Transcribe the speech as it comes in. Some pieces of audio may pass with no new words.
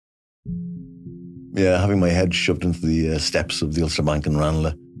Yeah, having my head shoved into the steps of the Ulster Bank in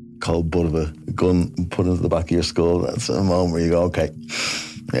Ranelagh, cold butt of a gun put into the back of your skull. That's a moment where you go, okay,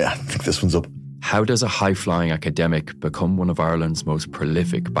 yeah, I think this one's up. How does a high-flying academic become one of Ireland's most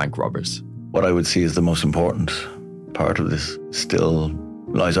prolific bank robbers? What I would see as the most important part of this still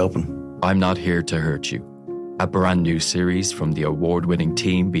lies open. I'm Not Here to Hurt You, a brand new series from the award-winning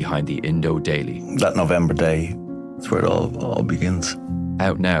team behind the Indo Daily. That November day, that's where it all begins.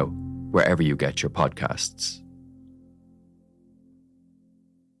 Out now, wherever you get your podcasts.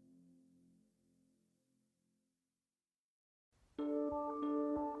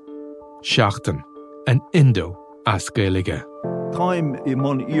 Seachtain, an Indo as Gaeilge. Táim I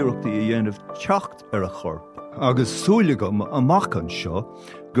mon iarachtaí a dhéanamh teacht ar a chorp, agus súlagam amach an seo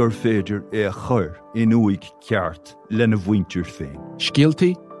gur féidir é a chur in uig ceart lena bhaintir féin.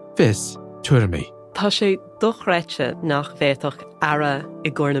 Scialtaí, fis, tuirmí. Tá sé dochreite nach bhéadach ara I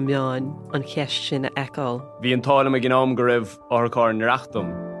gcóna meáin an cheist sin a eáil. Bhí an tála me gnám go raibh orchár na reachtam.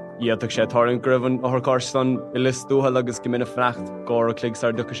 Iadach sé táirn gribhan orchár stan I list dúhal agus gimina frecht gár a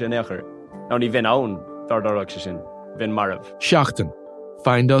cligsar ducha sé nechar. Ná ní bhín ann dardarach sé sin. Bhín marabh. Seachtain.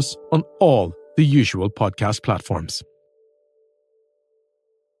 Find us on all the usual podcast platforms.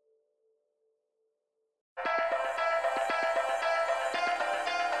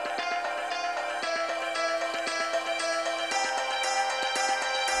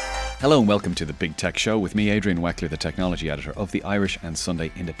 Hello and welcome to the Big Tech Show with me, Adrian Weckler, the technology editor of the Irish and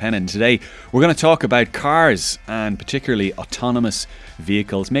Sunday Independent. Today, we're going to talk about cars and particularly autonomous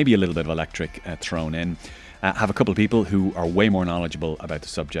vehicles, maybe a little bit of electric thrown in. Have a couple of people who are way more knowledgeable about the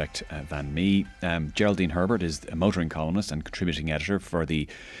subject than me. Geraldine Herbert is a motoring columnist and contributing editor for the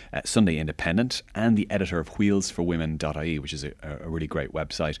Sunday Independent and the editor of wheelsforwomen.ie, which is a really great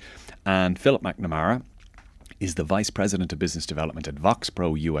website. And Philip McNamara is the Vice President of Business Development at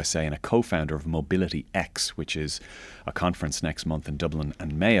VoxPro USA and a co-founder of Mobility X, which is a conference next month in Dublin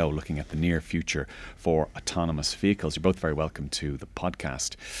and Mayo looking at the near future for autonomous vehicles. You're both very welcome to the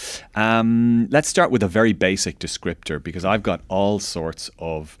podcast. Let's start with a very basic descriptor because I've got all sorts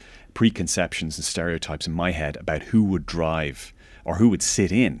of preconceptions and stereotypes in my head about who would drive or who would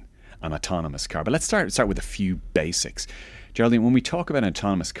sit in an autonomous car. But let's start with a few basics. Geraldine, when we talk about an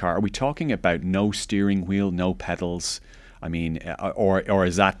autonomous car, are we talking about no steering wheel, no pedals? I mean, or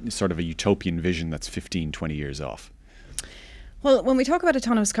is that sort of a utopian vision that's 15, 20 years off? Well, when we talk about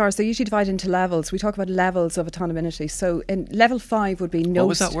autonomous cars, they're usually divided into levels. We talk about levels of autonomy. So in level 5 would be no... What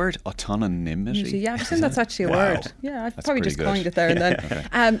was that word? Autonomity? Yeah, I think that's actually a word. Yeah, I've probably just coined it there and then.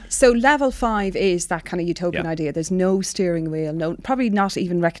 Okay. So level 5 is that kind of utopian idea. There's no steering wheel, no, probably not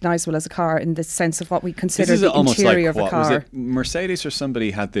even recognisable as a car in the sense of what we consider the interior of a car. Was it Mercedes or somebody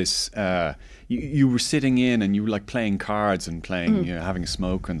had this... You were sitting in and you were like playing cards and playing, you know, having a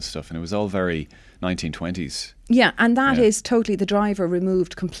smoke and stuff, and it was all very 1920s. Yeah, and that is totally the driver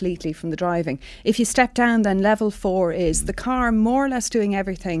removed completely from the driving. If you step down, then level 4 is the car more or less doing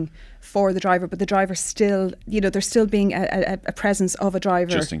everything for the driver, but the driver still, you know, there's still being a presence of a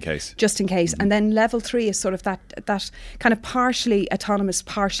driver. Just in case. Mm-hmm. And then level 3 is sort of that kind of partially autonomous,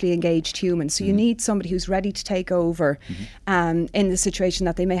 partially engaged human. So you need somebody who's ready to take over in the situation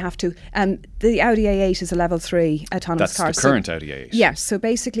that they may have to. The Audi A8 is a level 3 autonomous car. That's the current Audi A8. Yes, so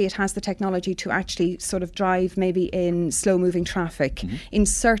basically it has the technology to actually sort of drive maybe in slow-moving traffic in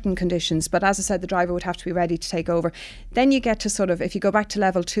certain conditions. But as I said, the driver would have to be ready to take over. Then you get to sort of, if you go back to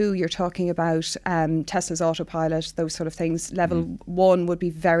level 2, you're talking about Tesla's autopilot, those sort of things. Level 1 would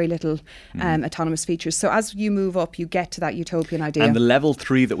be very little autonomous features. So as you move up, you get to that utopian idea. And the level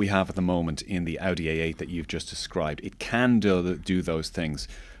 3 that we have at the moment in the Audi A8 that you've just described, it can do those things.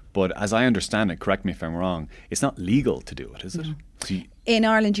 But as I understand it, correct me if I'm wrong, it's not legal to do it, is it? So in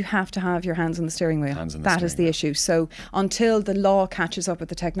Ireland, you have to have your hands on the steering wheel. That is the issue. So until the law catches up with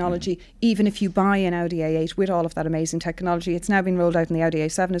the technology, even if you buy an Audi A8 with all of that amazing technology, it's now been rolled out in the Audi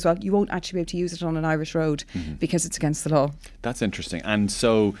A7 as well, you won't actually be able to use it on an Irish road because it's against the law. That's interesting. And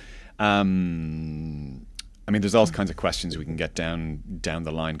so... I mean, there's all kinds of questions we can get down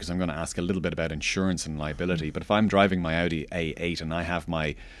the line because I'm going to ask a little bit about insurance and liability. But if I'm driving my Audi A8 and I have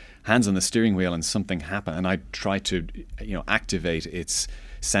my hands on the steering wheel and something happens and I try to, activate its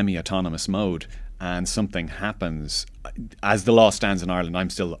semi-autonomous mode and something happens, as the law stands in Ireland, I'm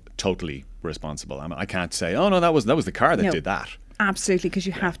still totally responsible. I can't say, oh no, that was the car that did that. Absolutely, because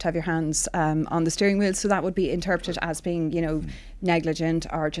you have to have your hands on the steering wheel. So that would be interpreted as being, negligent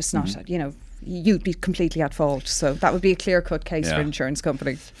or just not, you'd be completely at fault. So that would be a clear-cut case for an insurance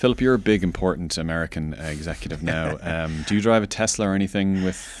company. Philip, you're a big, important American executive now. Do you drive a Tesla or anything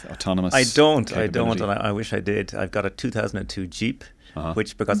with autonomous I don't, and I wish I did. I've got a 2002 Jeep.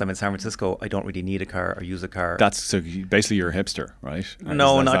 which, because I'm in San Francisco, I don't really need a car or use a car. Basically you're a hipster, right?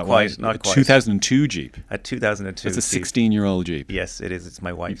 No, not quite. A 2002 Jeep. A 2002. It's a 16-year-old Jeep. Yes, it is. It's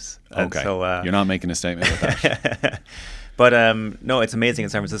my wife's. Okay. So, you're not making a statement with that. But no, it's amazing in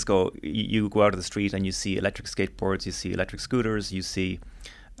San Francisco. You go out of the street and you see electric skateboards, you see electric scooters, you see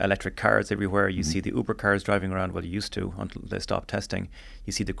electric cars everywhere. You see the Uber cars driving around, well, you used to until they stopped testing.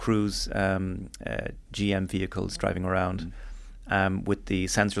 You see the Cruise GM vehicles driving around with the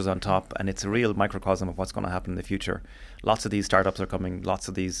sensors on top, and it's a real microcosm of what's going to happen in the future. Lots of these startups are coming, lots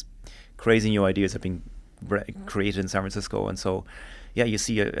of these crazy new ideas are being created in San Francisco, and so yeah, you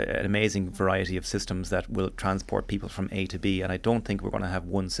see an amazing variety of systems that will transport people from A to B. And I don't think we're going to have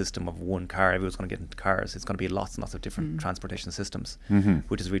one system of one car. Everyone's going to get into cars. It's going to be lots and lots of different transportation systems,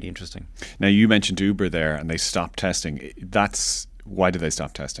 which is really interesting. Now, you mentioned Uber there, and they stopped testing. Why did they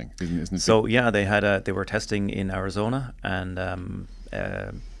stop testing? Isn't it so yeah, they were testing in Arizona, and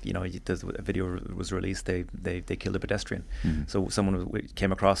there's a video was released. They killed a pedestrian. So someone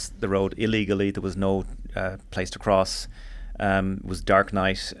came across the road illegally. There was no place to cross. It was dark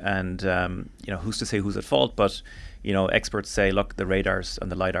night, and who's to say who's at fault? But experts say, look, the radars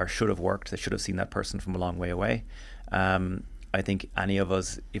and the lidar should have worked. They should have seen that person from a long way away. I think any of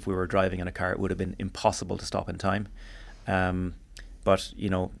us, if we were driving in a car, it would have been impossible to stop in time. But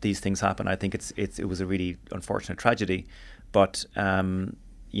these things happen. I think it was a really unfortunate tragedy. But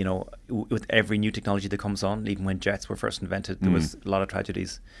with every new technology that comes on, even when jets were first invented, there was a lot of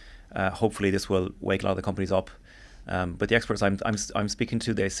tragedies. Hopefully, this will wake a lot of the companies up. But the experts I'm speaking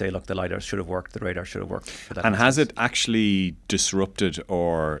to, they say, look, the lidar should have worked, the radar should have worked for that. And has it actually disrupted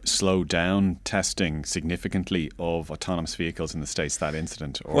or slowed down testing significantly of autonomous vehicles in the States, that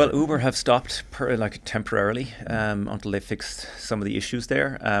incident? Or? Well, Uber have stopped temporarily until they fixed some of the issues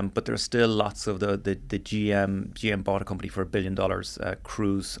there. But there's still lots of the GM bought a company for $1 billion,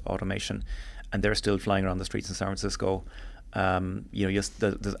 Cruise Automation, and they're still flying around the streets in San Francisco.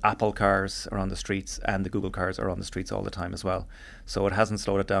 The Apple cars are on the streets, and the Google cars are on the streets all the time as well. So it hasn't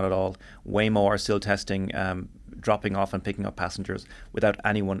slowed it down at all. Waymo are still testing, dropping off and picking up passengers without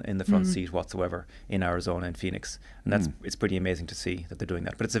anyone in the front seat whatsoever in Arizona and Phoenix. And it's pretty amazing to see that they're doing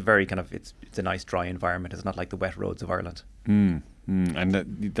that. But it's a very it's a nice dry environment. It's not like the wet roads of Ireland. And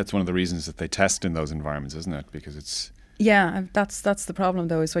that's one of the reasons that they test in those environments, isn't it? Because it's... Yeah, that's the problem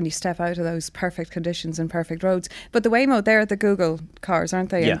though, is when you step out of those perfect conditions and perfect roads. But the Waymo, they're the Google cars, aren't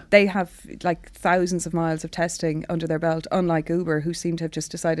they? Yeah. And they have like thousands of miles of testing under their belt, unlike Uber, who seem to have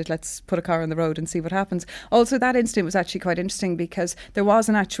just decided, let's put a car on the road and see what happens. Also, that incident was actually quite interesting because there was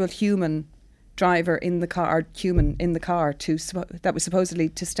an actual human driver in the car, that was supposedly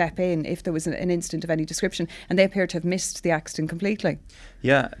to step in if there was an incident of any description, and they appear to have missed the accident completely.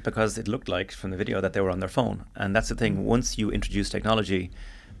 Yeah, because it looked like from the video that they were on their phone, and that's the thing. Once you introduce technology,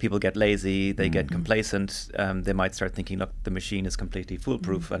 people get lazy, they get complacent, they might start thinking, look, the machine is completely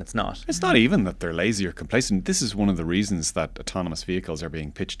foolproof, and it's not. It's not even that they're lazy or complacent. This is one of the reasons that autonomous vehicles are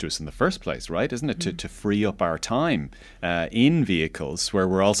being pitched to us in the first place, right? Isn't it? To free up our time in vehicles where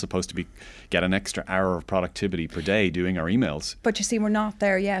we're all supposed to get an extra hour of productivity per day doing our emails. But you see, we're not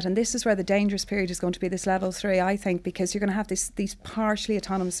there yet, and this is where the dangerous period is going to be, this level 3, I think, because you're going to have these partially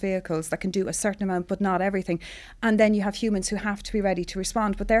autonomous vehicles that can do a certain amount but not everything, and then you have humans who have to be ready to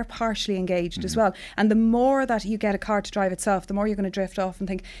respond, but they're partially engaged as well. And the more that you get a car to drive itself, the more you're going to drift off and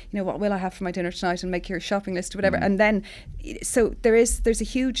think, what will I have for my dinner tonight, and make your shopping list or whatever. And then, so there's a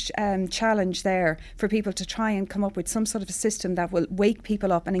huge challenge there for people to try and come up with some sort of a system that will wake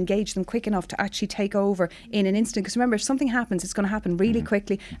people up and engage them quick enough to actually take over in an instant. Because remember, if something happens, it's going to happen really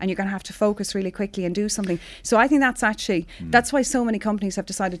quickly, and you're going to have to focus really quickly and do something. So I think that's why so many companies have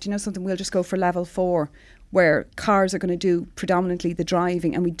decided, something, we'll just go for level 4, where cars are going to do predominantly the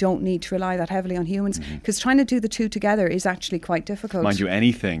driving, and we don't need to rely that heavily on humans, because trying to do the two together is actually quite difficult. Mind you,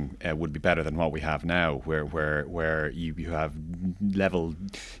 anything would be better than what we have now, where you have level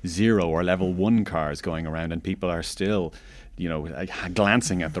 0 or level 1 cars going around, and people are still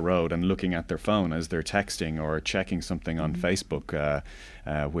glancing at the road and looking at their phone as they're texting or checking something on Facebook,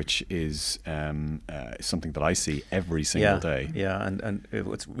 which is something that I see every single day. Yeah, and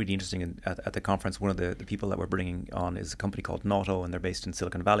what's really interesting at the conference, one of the people that we're bringing on is a company called Nauto, and they're based in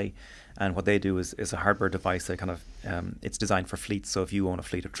Silicon Valley. And what they do is a hardware device that it's designed for fleets. So if you own a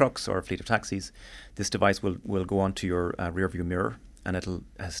fleet of trucks or a fleet of taxis, this device will go onto your rear view mirror, and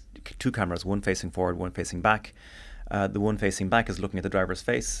has 2 cameras, one facing forward, one facing back. The one facing back is looking at the driver's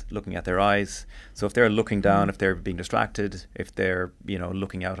face, looking at their eyes. So if they're looking down, if they're being distracted, if they're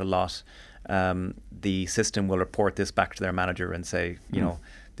looking out a lot, the system will report this back to their manager and say,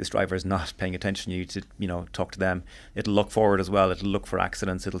 this driver is not paying attention, you need to, talk to them. It'll look forward as well. It'll look for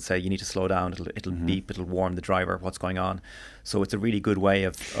accidents. It'll say you need to slow down. It'll beep. It'll warn the driver what's going on. So it's a really good way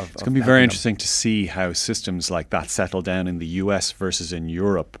of it's going to be very interesting to see how systems like that settle down in the US versus in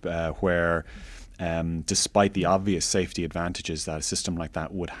Europe, where despite the obvious safety advantages that a system like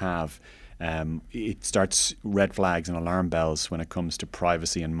that would have, it starts red flags and alarm bells when it comes to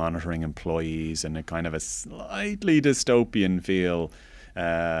privacy and monitoring employees, and a kind of a slightly dystopian feel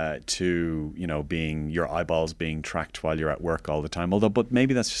to being your eyeballs being tracked while you're at work all the time. But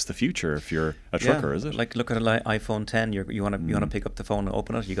maybe that's just the future if you're a trucker, is it? Like look at an iPhone 10. You want to pick up the phone and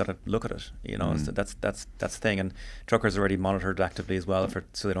open it. You got to look at it. So that's the thing. And truckers are already monitored actively as well,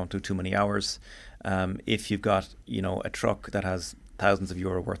 so they don't do too many hours. If you've got a truck that has thousands of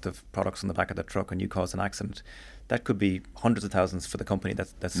euro worth of products on the back of that truck and you cause an accident, that could be hundreds of thousands for the company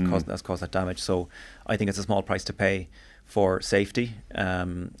that's caused that damage. So I think it's a small price to pay for safety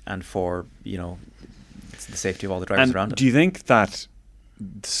and for the safety of all the drivers around it. Do you think that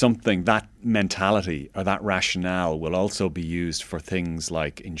that mentality or that rationale will also be used for things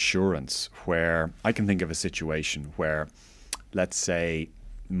like insurance, where I can think of a situation where, let's say,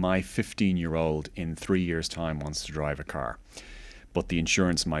 my 15-year-old in 3 years' time wants to drive a car, but the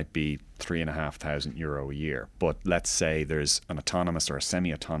insurance might be €3,500 a year. But let's say there's an autonomous or a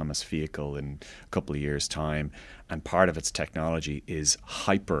semi-autonomous vehicle in a couple of years' time, and part of its technology is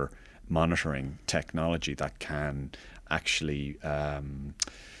hyper monitoring technology that can actually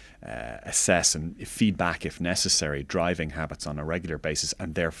assess and feedback, if necessary, driving habits on a regular basis,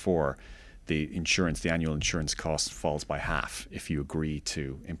 and therefore the annual insurance cost falls by half if you agree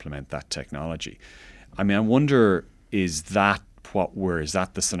to implement that technology. I mean, I wonder, is that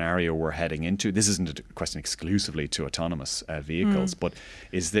the scenario we're heading into? This isn't a question exclusively to autonomous vehicles, but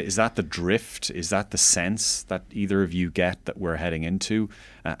is that the drift? Is that the sense that either of you get that we're heading into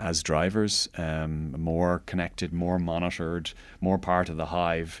as drivers? More connected, more monitored, more part of the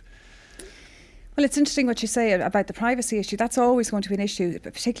hive? Well, it's interesting what you say about the privacy issue. That's always going to be an issue,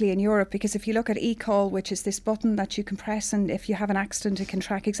 particularly in Europe, because if you look at eCall, which is this button that you can press, and if you have an accident, it can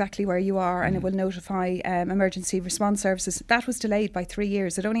track exactly where you are and it will notify emergency response services. That was delayed by 3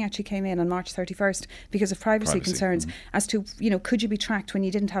 years. It only actually came in on March 31st because of privacy concerns as to, could you be tracked when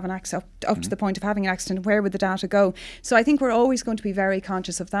you didn't have an accident up to the point of having an accident? Where would the data go? So I think we're always going to be very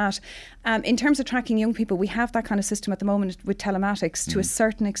conscious of that. In terms of tracking young people, we have that kind of system at the moment with telematics to a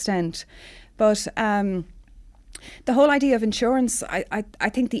certain extent. But the whole idea of insurance, I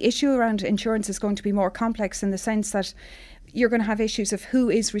think the issue around insurance is going to be more complex, in the sense that you're going to have issues of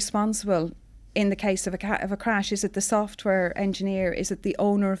who is responsible in the case of a crash. Is it the software engineer? Is it the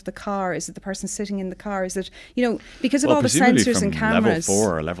owner of the car? Is it the person sitting in the car? Is it, because of all the sensors and cameras? Level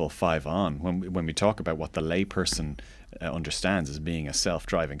 4 or level 5 on, when we talk about what the layperson understands as being a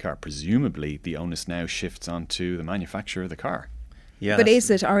self-driving car, presumably the onus now shifts onto the manufacturer of the car. Yeah, but is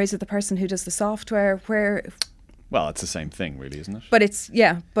it the person who does the software? Well, it's the same thing, really, isn't it? But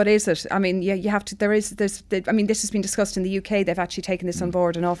but is it? I mean, you have to. This has been discussed in the UK. They've actually taken this on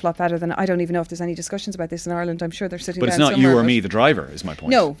board an awful lot better than. I don't even know if there's any discussions about this in Ireland. I'm sure they're sitting. But down it's not somewhere, you or me, the driver, is my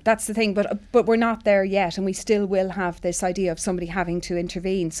point. No, that's the thing. But we're not there yet, and we still will have this idea of somebody having to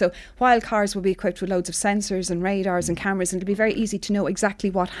intervene. So while cars will be equipped with loads of sensors and radars and cameras, and it'll be very easy to know exactly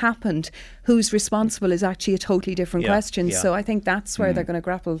what happened, who's responsible is actually a totally different question. Yeah. So I think that's where they're going to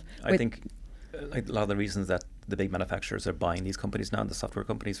grapple with. I think a lot of the reasons that the big manufacturers are buying these companies now, the software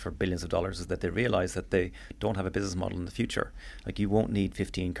companies, for billions of dollars, is that they realise that they don't have a business model in the future. Like, you won't need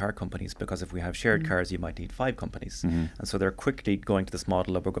 15 car companies, because if we have shared cars, you might need 5 companies. And so they're quickly going to this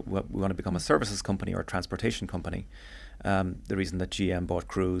model of we want to become a services company or a transportation company. The reason that GM bought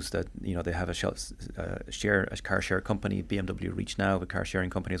Cruise, that they have a car share company. BMW reached now a car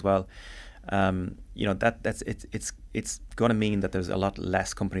sharing company as well. It's going to mean that there's a lot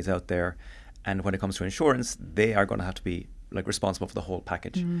less companies out there. And when it comes to insurance, they are going to have to be responsible for the whole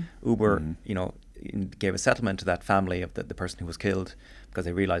package. Uber, gave a settlement to that family of the person who was killed, because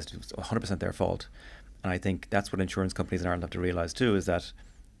they realised it was 100% their fault. And I think that's what insurance companies in Ireland have to realise too, is that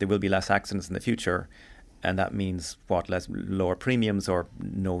there will be less accidents in the future, and that means lower premiums or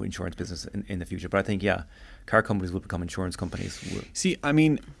no insurance business in the future. But I think, car companies will become insurance companies. See, I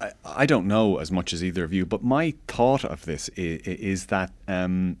mean, I don't know as much as either of you, but my thought of this is that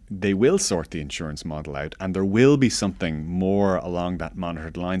they will sort the insurance model out, and there will be something more along that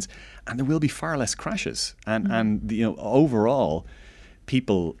monitored lines, and there will be far less crashes. And overall,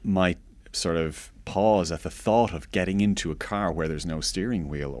 people might sort of pause at the thought of getting into a car where there's no steering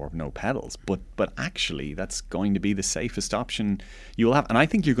wheel or no pedals, but actually that's going to be the safest option you will have. And I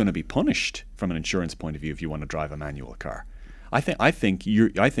think you're going to be punished from an insurance point of view if you want to drive a manual car. I think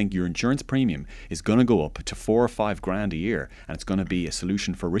your insurance premium is going to go up to $4,000 or $5,000 a year, and it's going to be a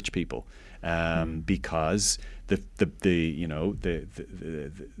solution for rich people, because the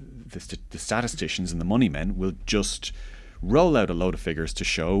statisticians and the money men will just roll out a load of figures to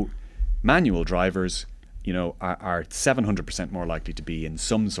show manual drivers, are 700% more likely to be in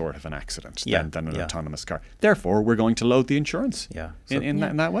some sort of an accident than an autonomous car. Therefore, we're going to load the insurance in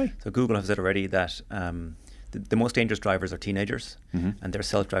that way. So Google have said already that the most dangerous drivers are teenagers, and their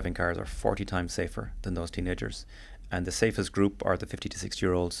self-driving cars are 40 times safer than those teenagers. And the safest group are the 50 to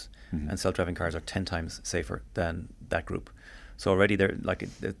 60-year-olds, and self-driving cars are 10 times safer than that group. So already the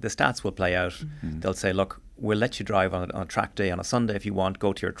stats will play out. They'll say, look, we'll let you drive on a track day on a Sunday if you want,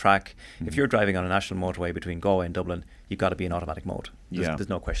 go to your track. If you're driving on a national motorway between Galway and Dublin, you've got to be in automatic mode. There's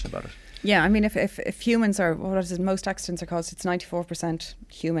no question about it. Yeah, I mean, if humans are, what is it, most accidents are caused, it's 94%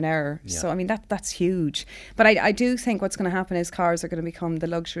 human error. Yeah. So, I mean, that's huge. But I do think what's going to happen is cars are going to become the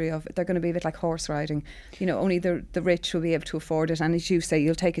luxury of, they're going to be a bit like horse riding. Only the rich will be able to afford it. And as you say,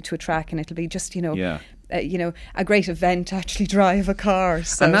 you'll take it to a track and it'll be just, a great event to actually drive a car.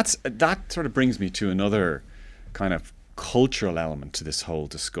 So. And that sort of brings me to another kind of cultural element to this whole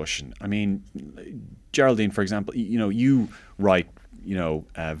discussion. I mean, Geraldine, for example, you write,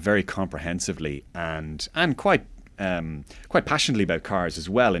 very comprehensively and quite passionately about cars as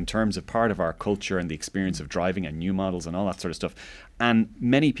well, in terms of part of our culture and the experience of driving and new models and all that sort of stuff. And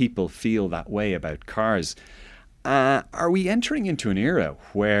many people feel that way about cars. Are we entering into an era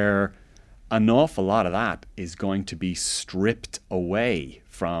where an awful lot of that is going to be stripped away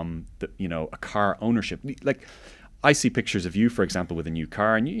from a car ownership? Like, I see pictures of you, for example, with a new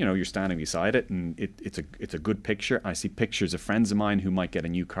car, and you're standing beside it, and it's a good picture. I see pictures of friends of mine who might get a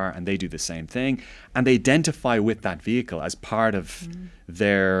new car, and they do the same thing, and they identify with that vehicle as part of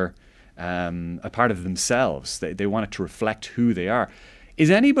their, a part of themselves. They want it to reflect who they are. Is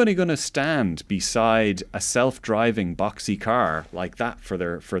anybody going to stand beside a self-driving boxy car like that for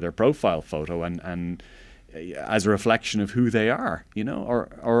their profile photo and as a reflection of who they are?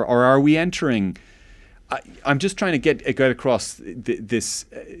 Or are we entering? I'm just trying to get across this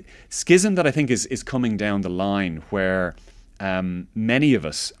schism that I think is coming down the line, where many of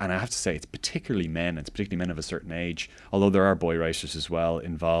us, and I have to say it's particularly men, it's particularly men of a certain age, although there are boy racers as well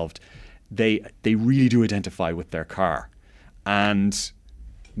involved, they really do identify with their car. And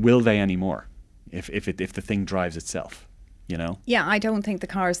will they anymore if the thing drives itself? Yeah, I don't think the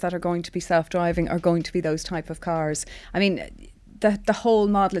cars that are going to be self-driving are going to be those type of cars. I mean, the whole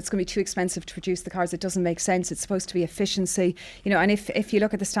model, it's going to be too expensive to produce the cars. It doesn't make sense. It's supposed to be efficiency, and if you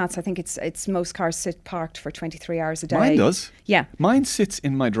look at the stats, I think it's most cars sit parked for 23 hours a day. Mine does. Yeah. Mine sits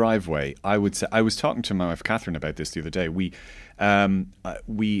in my driveway. I would say, I was talking to my wife Catherine about this the other day. I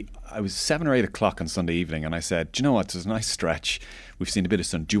was 7 or 8 o'clock on Sunday evening, and I said, do you know what, there's a nice stretch. We've seen a bit of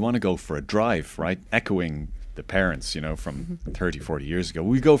sun. Do you want to go for a drive, right? Echoing the parents, from 30, 40 years ago.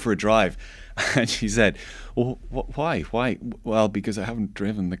 We go for a drive. And she said, well, why? Well, because I haven't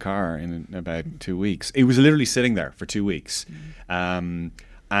driven the car in about 2 weeks. It was literally sitting there for 2 weeks. And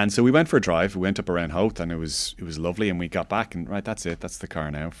so we went for a drive. We went up around Howth, and it was lovely. And we got back, and right, that's it. That's the car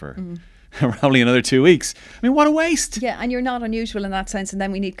now for probably another 2 weeks. I mean, what a waste. Yeah, and you're not unusual in that sense. And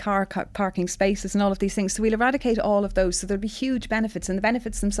then we need car parking spaces and all of these things. So we'll eradicate all of those. So there'll be huge benefits, and the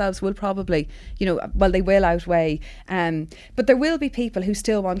benefits themselves will probably, they will outweigh. But there will be people who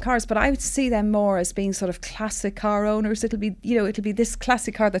still want cars. But I would see them more as being sort of classic car owners. It'll be this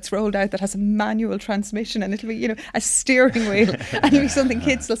classic car that's rolled out that has a manual transmission, and it'll be, a steering wheel. And it'll be something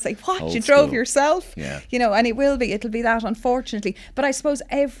kids will say, what, Old you drove school. yourself? Yeah. And it'll be that, unfortunately. But I suppose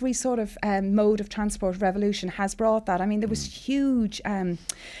every sort of mode of transport revolution has brought that. I mean, there was huge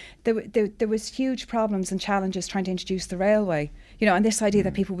there was huge problems and challenges trying to introduce the railway, and this idea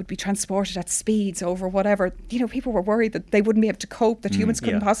that people would be transported at speeds over whatever, people were worried that they wouldn't be able to cope, that humans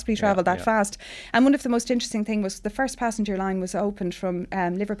couldn't possibly travel that fast. And one of the most interesting things was the first passenger line was opened from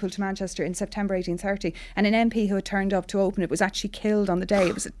Liverpool to Manchester in September 1830, and an MP who had turned up to open it was actually killed on the day.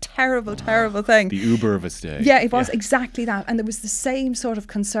 It was a terrible, terrible thing. The Uber of its day. Yeah, it was exactly that. And there was the same sort of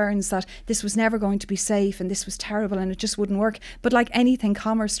concerns that this was never going to be safe and this was terrible and it just wouldn't work. But like anything,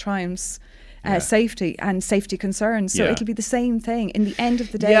 commerce triumphs safety and safety concerns. So it'll be the same thing. In the end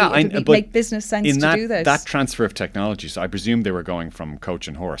of the day, it'll make business sense to do this. That transfer of technology, so I presume they were going from coach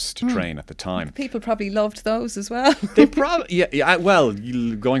and horse to train at the time. People probably loved those as well. They probably, well,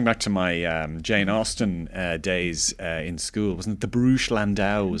 going back to my Jane Austen days in school, wasn't it the Barouche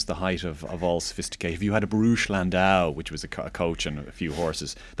Landau was the height of all sophistication. If you had a Barouche Landau, which was a coach and a few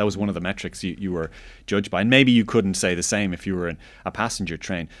horses, that was one of the metrics you were judged by. And maybe you couldn't say the same if you were in a passenger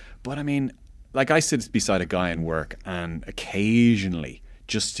train. But I mean, like I sit beside a guy in work, and occasionally,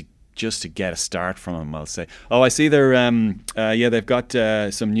 just to get a start from him, I'll say, "Oh, I see they're they've got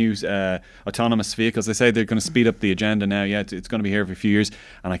some new autonomous vehicles. They say they're going to speed up the agenda now. Yeah, it's going to be here for a few years."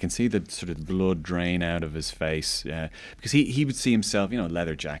 And I can see the sort of blood drain out of his face, because he would see himself,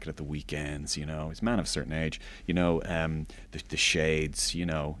 leather jacket at the weekends. He's a man of a certain age. The shades.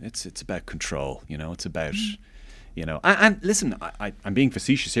 It's about control. It's about. And listen, I'm being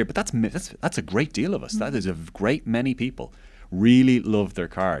facetious here, but that's a great deal of us. That is a great many people really love their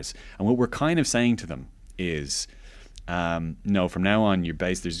cars. And what we're kind of saying to them is, no, from now on,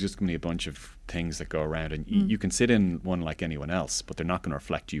 there's just going to be a bunch of things that go around, and you can sit in one like anyone else, but they're not going to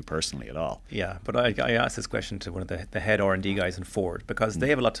reflect you personally at all. Yeah, but I asked this question to one of the head R&D guys in Ford, because they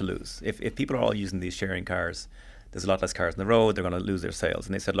have a lot to lose. If people are all using these sharing cars, there's a lot less cars on the road, they're going to lose their sales.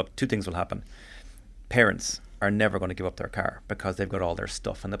 And they said, look, two things will happen. Parents are never going to give up their car because they've got all their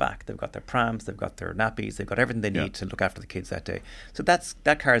stuff in the back. They've got their prams, they've got their nappies, they've got everything they need to look after the kids that day. So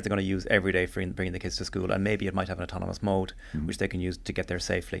that car they're going to use every day for bringing the kids to school, and maybe it might have an autonomous mode which they can use to get there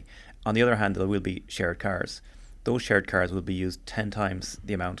safely. On the other hand, there will be shared cars. Those shared cars will be used 10 times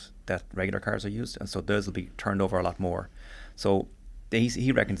the amount that regular cars are used, and so those will be turned over a lot more. So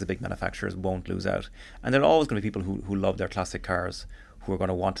he reckons the big manufacturers won't lose out. And there are always going to be people who love their classic cars, who are going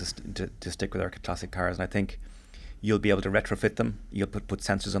to want to stick with their classic cars. And I think you'll be able to retrofit them. You'll put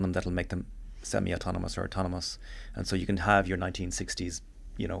sensors on them that'll make them semi-autonomous or autonomous. And so you can have your 1960s,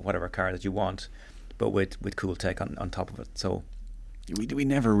 whatever car that you want, but with cool tech on top of it. So we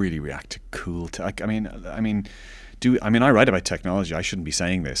never really react to cool tech. I mean, I write about technology. I shouldn't be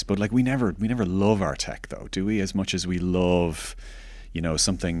saying this, but like we never love our tech, though, do we? As much as we love,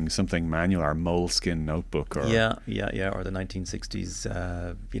 something manual, our Moleskine notebook, or or the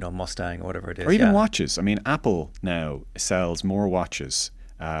 1960s, Mustang or whatever it is, or even watches. I mean, Apple now sells more watches,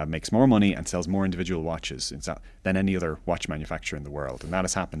 makes more money, and sells more individual watches than any other watch manufacturer in the world, and that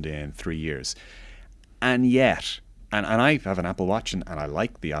has happened in 3 years. And yet, and I have an Apple Watch, and I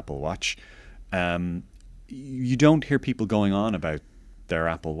like the Apple Watch. You don't hear people going on about their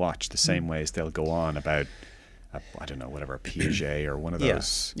Apple Watch the same way as they'll go on about, I don't know, whatever, a Piaget or one of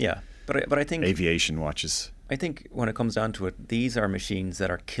those but I think aviation watches. I think when it comes down to it, these are machines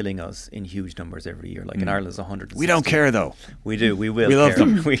that are killing us in huge numbers every year. Like in Ireland, there's 160. We don't care, though. We do. We will. We love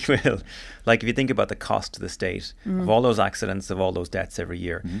them. We will. Like if you think about the cost to the state of all those accidents, of all those deaths every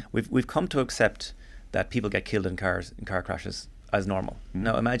year, we've come to accept that people get killed in car crashes as normal.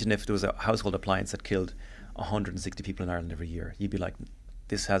 Now imagine if there was a household appliance that killed 160 people in Ireland every year. You'd be like,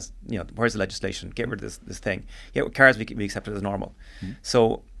 this has, where's the legislation? Get rid of this thing. Yeah, with cars we accept it as normal.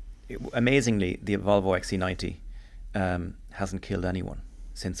 So amazingly, the Volvo XC90 hasn't killed anyone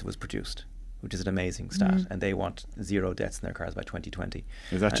since it was produced, which is an amazing stat. And they want 0 deaths in their cars by 2020.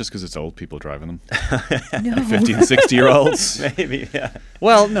 Is that just because it's old people driving them? No. 50 and 60-year-olds? Maybe, yeah.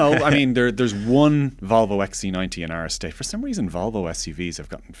 Well, no, I mean, there's one Volvo XC90 in our estate. For some reason, Volvo SUVs have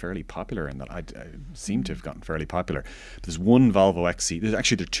gotten fairly popular, and that I seem to have gotten fairly popular. There's one Volvo XC, there are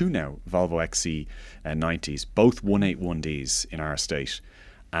 2 now Volvo XC90s, both 181Ds in our estate,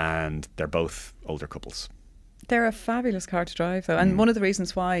 and they're both older couples. They're a fabulous car to drive, though, and one of the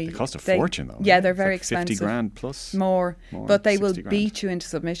reasons why they cost a fortune, though. Yeah, they're very like expensive. 50 grand plus more, but they will 60 grand. beat you into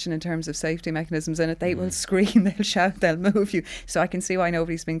submission in terms of safety mechanisms in it. They will scream, they'll shout, they'll move you. So I can see why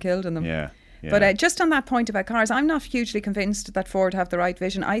nobody's been killed in them. Yeah. But just on that point about cars, I'm not hugely convinced that Ford have the right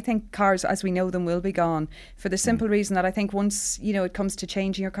vision. I think cars as we know them will be gone, for the simple reason that I think once it comes to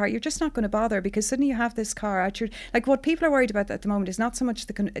changing your car, you're just not going to bother, because suddenly you have this car out your, like, what people are worried about at the moment is not so much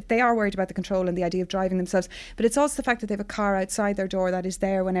they are worried about the control and the idea of driving themselves, but it's also the fact that they have a car outside their door that is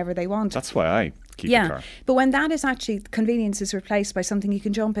there whenever they want. That's why I keep a car. But when that is actually, convenience is replaced by something you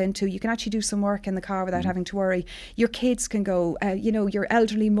can jump into, you can actually do some work in the car without having to worry. Your kids can go, your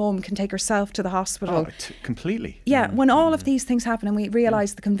elderly mum can take herself to the hospital. Completely. Yeah, when all of these things happen and we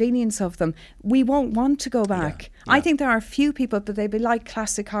realise the convenience of them, we won't want to go back. I think there are a few people, but they'd be like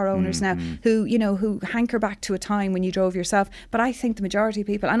classic car owners now, who hanker back to a time when you drove yourself. But I think the majority of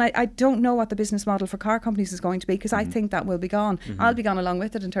people, and I don't know what the business model for car companies is going to be, because I think that will be gone. I'll be gone along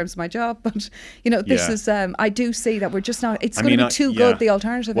with it in terms of my job, but this is I do see that we're just not, it's going to be too good, the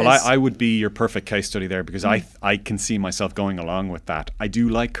alternative is. I would be your perfect case study there, because I can see myself going along with that. I do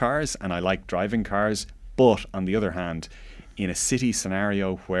like cars and I like driving cars, but on the other hand, in a city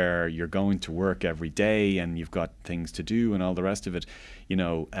scenario where you're going to work every day and you've got things to do and all the rest of it, you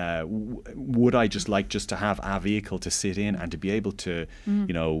know, would I just like to have a vehicle to sit in and to be able to,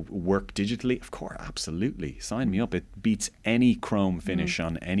 you know, work digitally? Of course, absolutely. Sign me up. It beats any chrome finish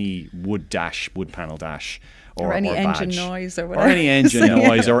on any wood panel dash. Or any engine badge. noise or whatever. Or any engine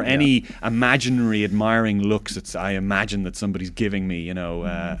noise or any imaginary admiring looks that I imagine that somebody's giving me, you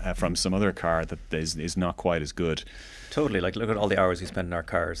know, from some other car that is not quite as good. Totally. Like, look at all the hours we spend in our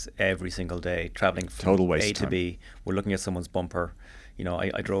cars every single day, travelling from A to B. We're looking at someone's bumper. You know,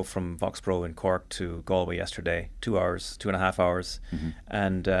 I drove from Voxpro in Cork to Galway yesterday, 2 hours, 2.5 hours,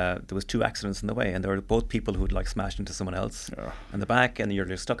 and there was 2 accidents in the way, and there were both people who had like smashed into someone else in the back, and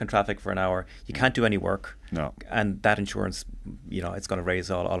you're stuck in traffic for an hour. You can't do any work. No. And that insurance, you know, it's going to raise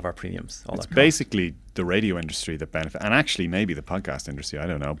all of our premiums. It's basically the radio industry that benefit, and actually maybe the podcast industry, I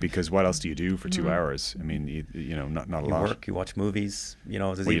don't know, because what else do you do for 2 hours? I mean, you know, not a lot. You work, you watch movies, you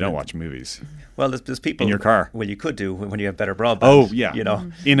know. Well, you don't watch movies. Well, there's people in your car. Well, you could do when you have better broadband. Oh, yeah. You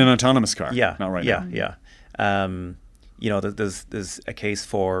know, in an autonomous car. Yeah, not right now. Yeah. You know, there's a case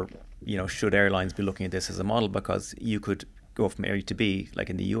for, you know, should airlines be looking at this as a model, because you could go from A to B, like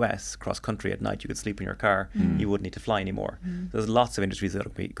in the US, cross country at night. You could sleep in your car. You wouldn't need to fly anymore. There's lots of industries that are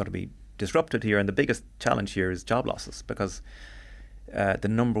going to be disrupted here, and the biggest challenge here is job losses, because the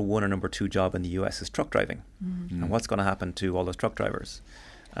number 1 or number 2 job in the US is truck driving. And what's going to happen to all those truck drivers?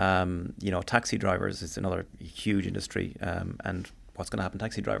 You know, taxi drivers is another huge industry, and what's going to happen to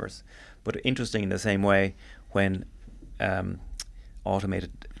taxi drivers? But interesting in the same way, when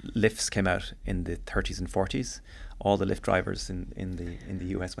automated lifts came out in the 30s and 40s, all the lift drivers in the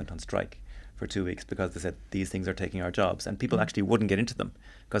US went on strike for 2 weeks because they said these things are taking our jobs, and people actually wouldn't get into them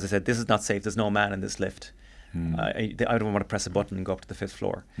because they said this is not safe, there's no man in this lift. I don't want to press a button and go up to the 5th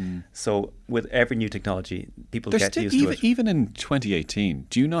floor. So with every new technology, people get used to it. Even in 2018,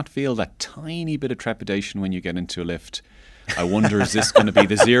 do you not feel that tiny bit of trepidation when you get into a lift? I wonder, is this going to be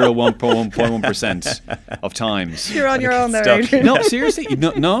the 0.1% of times? You're on your own there, Adrian. No, seriously?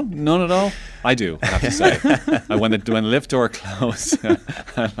 No, none at all? I do, I have to say. When the lift door closed,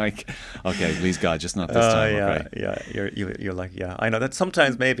 I'm like, okay, please God, just not this time. You're like, yeah, I know that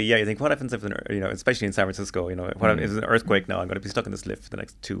sometimes maybe, you think, what happens if, you know, especially in San Francisco, you know, what if there's an earthquake now? I'm going to be stuck in this lift for the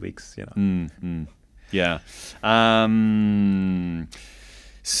next 2 weeks, you know. Yeah.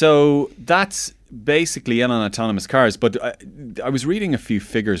 So that's basically in on autonomous cars. But I was reading a few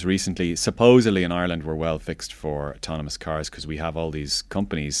figures recently. Supposedly in Ireland we're well fixed for autonomous cars because we have all these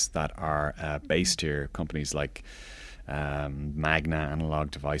companies that are based here. Companies like Magna, Analog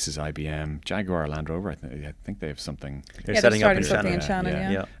Devices, IBM, Jaguar, Land Rover. I think they have something. They're setting up in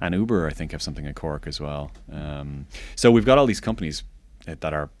Shannon. Yeah. And Uber, I think, have something in Cork as well. So we've got all these companies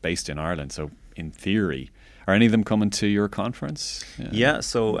that are based in Ireland. So in theory, are any of them coming to your conference?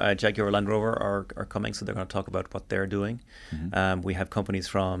 So Jaguar Land Rover are coming, so they're going to talk about what they're doing. We have companies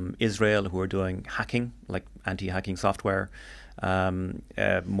from Israel who are doing hacking, like anti-hacking software,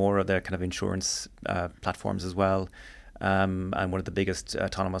 more of their kind of insurance platforms as well, and one of the biggest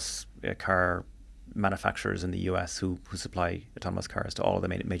autonomous car manufacturers in the US who supply autonomous cars to all of the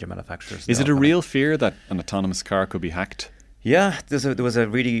major manufacturers. Is it a real fear that an autonomous car could be hacked? Yeah, there was a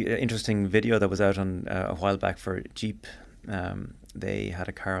really interesting video that was out on a while back for Jeep. They had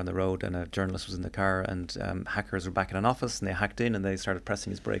a car on the road and a journalist was in the car, and hackers were back in an office, and they hacked in and they started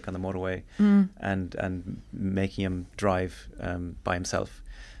pressing his brake on the motorway and making him drive by himself.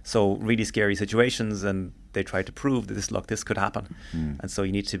 So really scary situations, and they tried to prove that this could happen, and so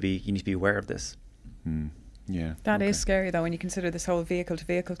you need to be aware of this. Yeah, that is scary though when you consider this whole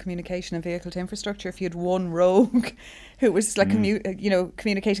vehicle-to-vehicle communication and vehicle-to-infrastructure. If you had one rogue who was like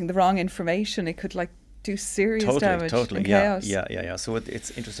communicating the wrong information, it could like do serious damage. Totally, and chaos. Yeah. So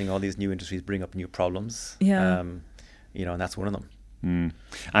it's interesting. All these new industries bring up new problems. Yeah, you know, and that's one of them.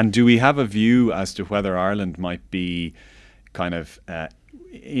 And do we have a view as to whether Ireland might be kind of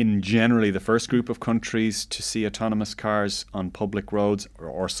in generally the first group of countries to see autonomous cars on public roads,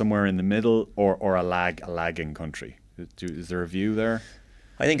 or somewhere in the middle, or a lagging country? Is there a view there?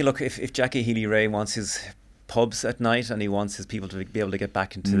 I think, look, if Jackie Healy-Rae wants his pubs at night and he wants his people to be able to get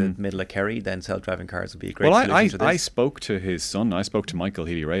back into the middle of Kerry, then self-driving cars would be a great solution to this. I spoke to his son. I spoke to Michael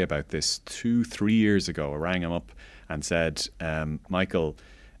Healy-Rae about this 2-3 years ago. I rang him up and said, Michael,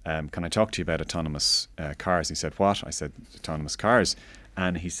 can I talk to you about autonomous cars? He said, what? I said, autonomous cars.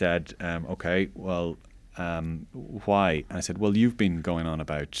 And he said, okay, well, why? And I said, well, you've been going on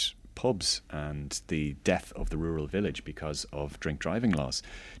about pubs and the death of the rural village because of drink driving laws.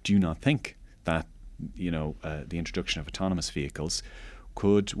 Do you not think that, the introduction of autonomous vehicles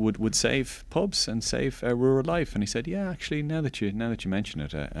would save pubs and save rural life. And he said, yeah, actually, now that you mention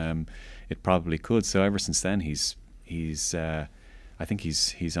it, it probably could. So ever since then, he's I think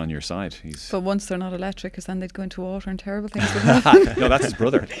he's on your side. But once they're not electric, because then they'd go into water and terrible things would happen. No, that's his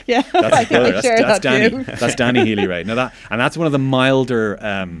brother. Yeah, that's his brother. That's Danny. Too. That's Danny Healy-Rae. Now that's one of the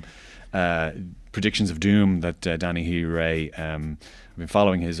milder predictions of doom that Danny Healy-Rae. I've been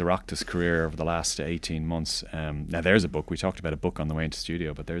following his Oireachtas career over the last 18 months. Now there's a book. We talked about a book on the way into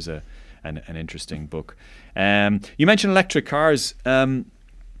studio, but there's an interesting book. You mentioned electric cars.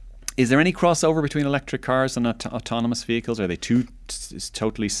 Is there any crossover between electric cars and autonomous vehicles? Are they two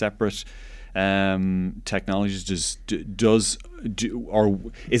totally separate technologies? Or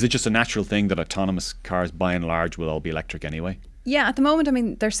is it just a natural thing that autonomous cars, by and large, will all be electric anyway? Yeah, at the moment, I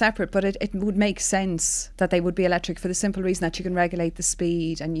mean, they're separate, but it would make sense that they would be electric for the simple reason that you can regulate the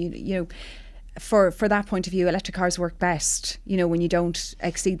speed, and you know. For that point of view, electric cars work best, you know, when you don't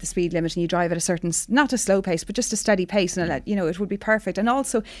exceed the speed limit and you drive at a certain, not a slow pace, but just a steady pace, and you know, it would be perfect. And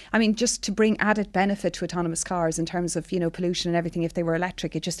also, I mean, just to bring added benefit to autonomous cars in terms of, you know, pollution and everything, if they were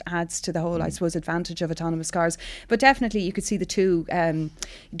electric, it just adds to the whole, I suppose, advantage of autonomous cars. But definitely you could see the two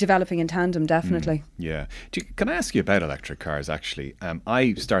developing in tandem, definitely. Yeah. Can I ask you about electric cars, actually?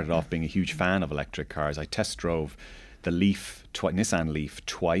 I started off being a huge fan of electric cars. I test drove the Leaf, Nissan Leaf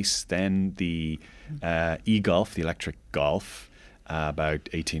twice, then the e-Golf, the electric Golf, about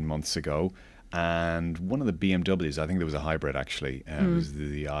 18 months ago, and one of the BMWs, I think there was a hybrid actually, it was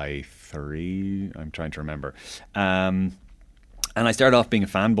the i3, I'm trying to remember. And I started off being a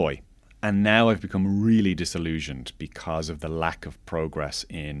fanboy, and now I've become really disillusioned because of the lack of progress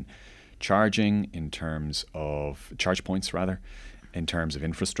in charging, in terms of charge points rather, in terms of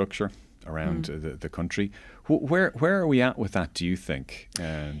infrastructure around the country. Where are we at with that, do you think,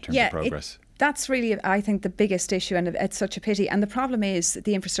 in terms of progress? That's really, I think, the biggest issue, and it's such a pity. And the problem is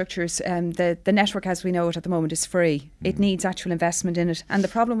the infrastructures, the network as we know it at the moment is free. It needs actual investment in it. And the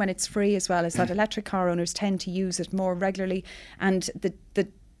problem when it's free as well is that electric car owners tend to use it more regularly, and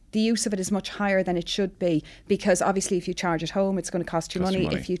the use of it is much higher than it should be, because obviously if you charge at home, it's going to cost you money.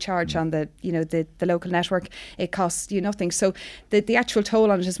 If you charge on the local network, it costs you nothing. So the actual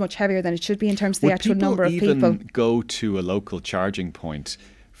toll on it is much heavier than it should be in terms of the actual number of people. Would people even go to a local charging point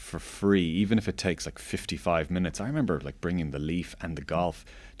for free, even if it takes like 55 minutes? I remember like bringing the Leaf and the Golf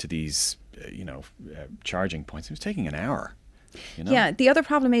to these, charging points. It was taking an hour. You know? Yeah, the other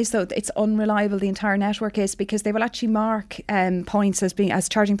problem is though it's unreliable, the entire network is, because they will actually mark points as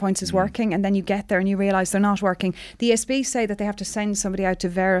charging points as working, and then you get there and you realise they're not working. The ESB say that they have to send somebody out to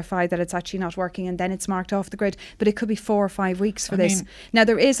verify that it's actually not working, and then it's marked off the grid, but it could be 4 or 5 weeks for this. Now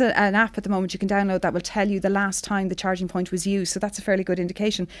there is an app at the moment you can download that will tell you the last time the charging point was used, so that's a fairly good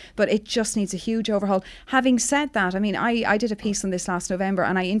indication, but it just needs a huge overhaul. Having said that, I mean, I did a piece on this last November,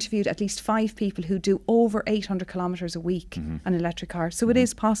 and I interviewed at least 5 people who do over 800 kilometres a week an electric car, so it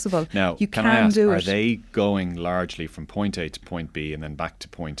is possible. Now, you can I ask, do it. Are they going largely from point A to point B and then back to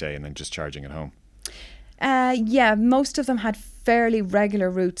point A and then just charging at home? Yeah, most of them had fairly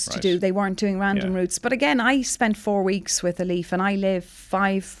regular routes to do. They weren't doing random routes. But again, I spent 4 weeks with a Leaf, and I live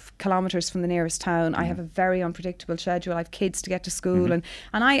 5 kilometres from the nearest town. I have a very unpredictable schedule. I have kids to get to school, and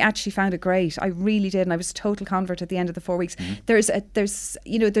I actually found it great. I really did, and I was a total convert at the end of the 4 weeks. There's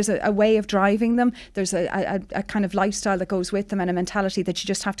a way of driving them. There's a kind of lifestyle that goes with them, and a mentality that you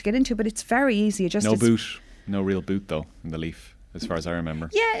just have to get into. But it's very easy. No real boot though in the Leaf, as far as I remember.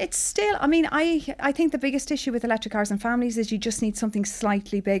 Yeah, it's still, I mean, I think the biggest issue with electric cars and families is you just need something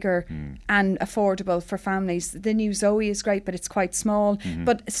slightly bigger and affordable for families. The new Zoe is great, but it's quite small.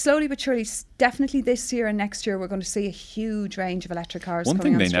 But slowly but surely, definitely this year and next year, we're going to see a huge range of electric cars coming on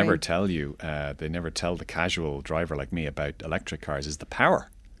stream. One thing they never tell you, they never tell the casual driver like me about electric cars, is the power.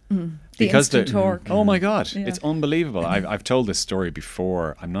 Because the torque. Oh my God, it's unbelievable. I've told this story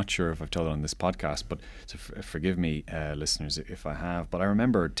before. I'm not sure if I've told it on this podcast, but so forgive me, listeners, if I have. But I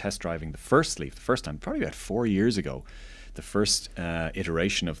remember test driving the first Leaf, the first time, probably about 4 years ago, the first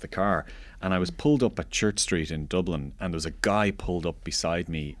iteration of the car. And I was pulled up at Church Street in Dublin, and there was a guy pulled up beside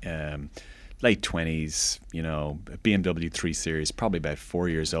me, late 20s, BMW 3 Series, probably about 4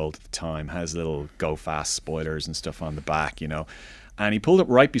 years old at the time, has little go fast spoilers and stuff on the back, And he pulled up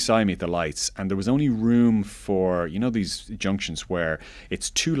right beside me at the lights, and there was only room for, these junctions where it's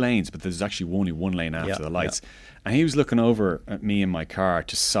 2 lanes, but there's actually only 1 lane after the lights. And he was looking over at me in my car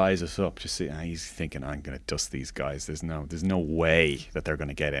to size us up, to see. He's thinking, I'm going to dust these guys. There's no way that they're going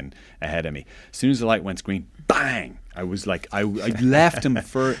to get in ahead of me. As soon as the light went green, bang! I was like, I left him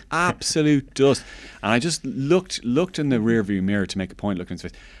for absolute dust. And I just looked in the rear view mirror to make a point, looking at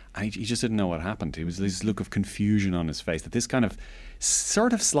his face. And he just didn't know what happened. He was this look of confusion on his face that this kind of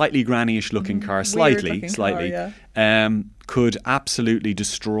sort of slightly granny-ish looking car, slightly, could absolutely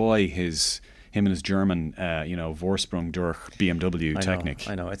destroy him and his German, Vorsprung durch BMW Technik.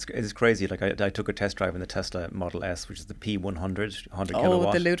 I know. It's crazy. Like I took a test drive in the Tesla Model S, which is the P100, 100 kilowatt.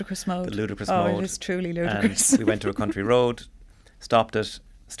 Oh, the ludicrous mode. The ludicrous mode. It is truly ludicrous. And we went to a country road, stopped it,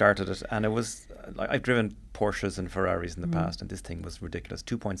 started it, and it was like I've driven Porsches and Ferraris in the past, and this thing was ridiculous.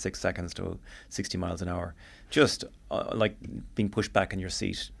 2.6 seconds to 60 miles an hour. Just like being pushed back in your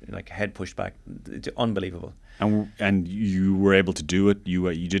seat, like head pushed back. Unbelievable. And you were able to do it.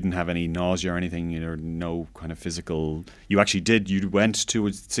 You didn't have any nausea or anything, no kind of physical. You actually did. You went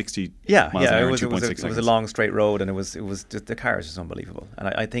to 60 miles an hour in 2.6 seconds. It was a long straight road, and it was just, the car is just unbelievable. And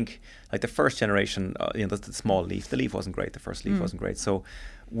I think like the first generation, the small Leaf. The Leaf wasn't great. The first Leaf wasn't great. So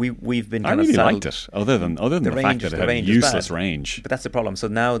we've been kind I really of liked it, other than the fact that it had a useless range. But that's the problem. So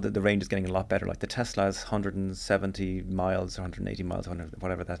now the range is getting a lot better. Like the Tesla is 170 miles, 180 miles,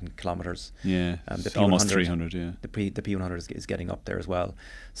 whatever that in kilometers. Yeah, the almost 300. Yeah, the P100 is getting up there as well.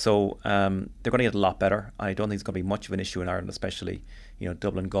 So they're going to get a lot better. I don't think it's going to be much of an issue in Ireland, especially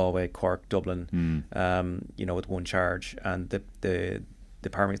Dublin, Galway, Cork, Dublin. With one charge, and the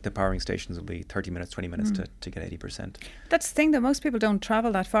powering stations will be 30 minutes, 20 minutes to get 80%. That's the thing, that most people don't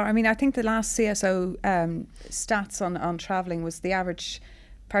travel that far. I mean, I think the last CSO stats on travelling was the average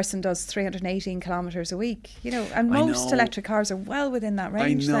person does 318 kilometres a week, and most electric cars are well within that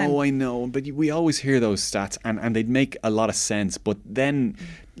range. I know, but we always hear those stats and they'd make a lot of sense. But then,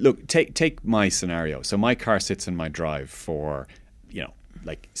 look, take my scenario. So my car sits in my drive for,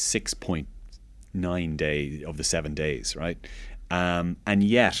 like 6.9 days of the 7 days, right? And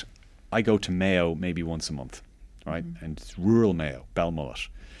yet I go to Mayo maybe once a month, right? And it's rural Mayo, Belmullet.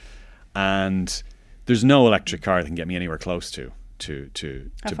 And there's no electric car that can get me anywhere close to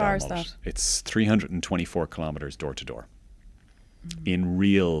How far is that? It's 324 kilometres door to door in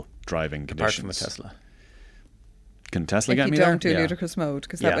real driving conditions. Apart from a Tesla. Can Tesla get me there? If you don't do ludicrous mode,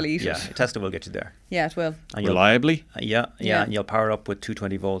 because that will eat it. Yeah, Tesla will get you there. Yeah, it will. And reliably? Yeah, and you'll power up with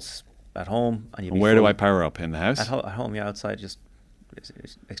 220 volts at home. And where do I power up? In the house? At home, outside, just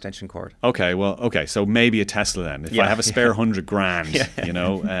extension cord. Okay, so maybe a Tesla then. If I have a spare 100 grand,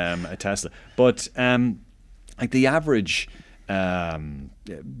 a Tesla. But like the average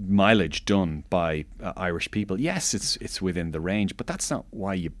mileage done by Irish people, yes, it's within the range, but that's not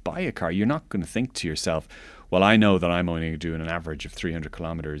why you buy a car. You're not going to think to yourself, well, I know that I'm only doing an average of 300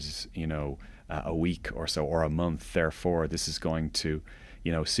 kilometres, a week or so, or a month. Therefore, this is going to,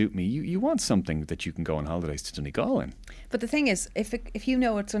 suit me. You want something that you can go on holidays to Donegal in. But the thing is, if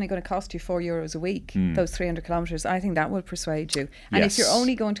it's only going to cost you €4 a week, those 300 kilometres, I think that will persuade you. And if you're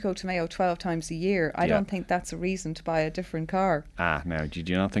only going to go to Mayo 12 times a year, I don't think that's a reason to buy a different car. Now, do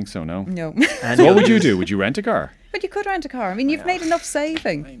you not think so? No. No. So what would you do? Would you rent a car? But you could rent a car. I mean, you've made enough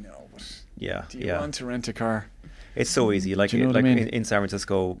saving. I know. But do you want to rent a car? It's so easy. Like, in San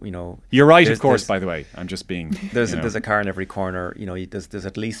Francisco, You're right, of course, by the way. I'm just being... There's a car in every corner. There's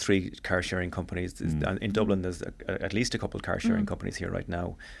at least 3 car sharing companies. In Dublin, there's at least a couple of car sharing companies here right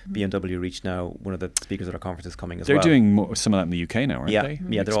now. BMW reached now, one of the speakers at our conference is coming as well. They're doing some of that in the UK now, aren't they?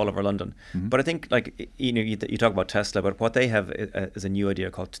 Yeah, they're all over London. But I think, you talk about Tesla, but what they have is a new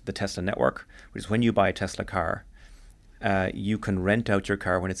idea called the Tesla Network, which is when you buy a Tesla car, you can rent out your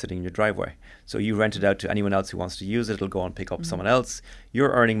car when it's sitting in your driveway. So you rent it out to anyone else who wants to use it. It'll go and pick up someone else. You're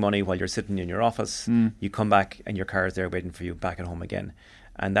earning money while you're sitting in your office. You come back and your car is there waiting for you back at home again.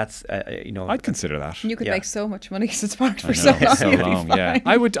 And that's, I'd consider that. You could make so much money because it's parked for so long. Yeah.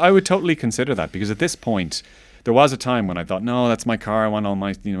 I would totally consider that, because at this point, there was a time when I thought, no, that's my car. I want all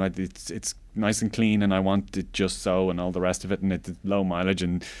my, it's nice and clean, and I want it just so, and all the rest of it, and it's low mileage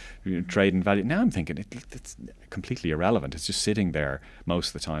and trade and value. Now I'm thinking it's completely irrelevant. It's just sitting there most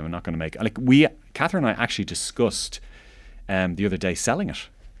of the time. I'm not going to make Catherine and I actually discussed the other day selling it.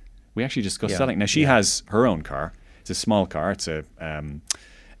 We actually discussed selling it. Now she has her own car. It's a small car. It's a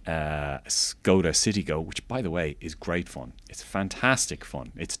Skoda Citigo, which, by the way, is great fun. It's fantastic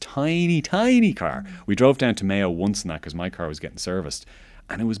fun. It's tiny car. We drove down to Mayo once in that because my car was getting serviced,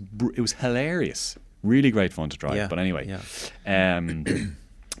 and it was hilarious. Really great fun to drive. Yeah, but anyway,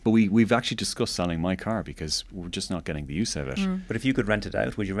 but we've actually discussed selling my car because we're just not getting the use out of it. But if you could rent it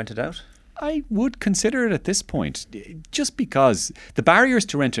out, would you rent it out? I would consider it at this point, just because the barriers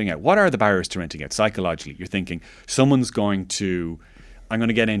to renting out. What are the barriers to renting out psychologically? You're thinking I'm going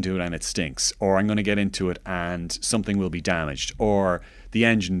to get into it and it stinks, or I'm going to get into it and something will be damaged, or the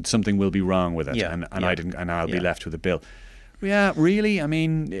engine, something will be wrong with it, and I'll be left with a bill. Yeah, really. I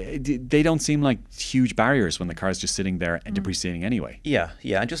mean, they don't seem like huge barriers when the car's just sitting there and depreciating anyway. Yeah.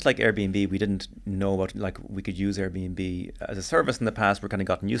 And just like Airbnb, we didn't know about, like, we could use Airbnb as a service in the past. We're kind of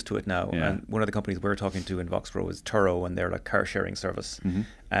gotten used to it now. Yeah. And one of the companies we're talking to in Voxborough is Turo, and they're like car sharing service.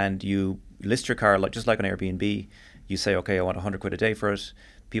 And you list your car, like just like on Airbnb. You say, okay, I want 100 quid a day for it.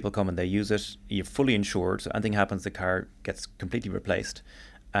 People come and they use it. You're fully insured. So anything happens, the car gets completely replaced.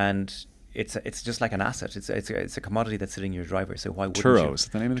 And it's just like an asset. It's a commodity that's sitting in your driveway. So why wouldn't you? Turo is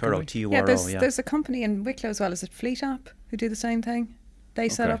the name of the company? Turo, Yeah, Turo. there's a company in Wicklow as well. Is it Fleet App who do the same thing? They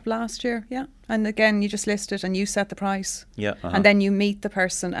set Okay. up last year, yeah. And again, you just list it and you set the price. Yeah. And then you meet the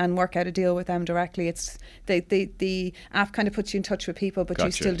person and work out a deal with them directly. It's the app kind of puts you in touch with people, but you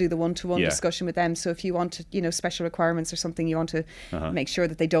Gotcha. still do the one-to-one Yeah. discussion with them. So if you want to, special requirements or something, you want to make sure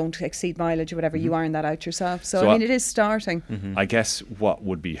that they don't exceed mileage or whatever, you iron that out yourself. So I mean, it is starting. I guess what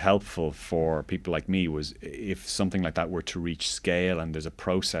would be helpful for people like me was if something like that were to reach scale and there's a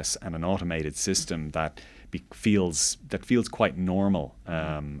process and an automated system that feels quite normal,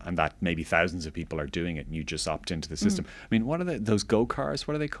 and that maybe thousands of people are doing it, and you just opt into the system. I mean, what are those go cars?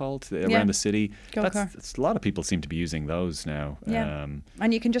 What are they called around the city? Go-car. That's a lot of people seem to be using those now. Yeah.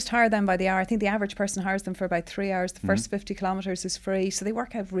 And you can just hire them by the hour. I think the average person hires them for about 3 hours. The first 50 kilometres is free, so they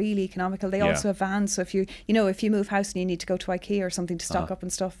work out really economical. They also have vans, so if you move house and you need to go to IKEA or something to stock up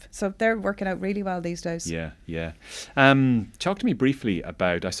and stuff, so they're working out really well these days. Yeah. Talk to me briefly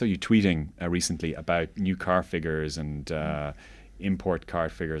about, I saw you tweeting recently about new car figures and import car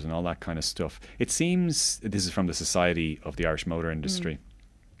figures and all that kind of stuff. It seems, this is from the Society of the Irish Motor Industry,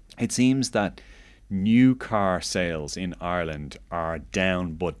 it seems that new car sales in Ireland are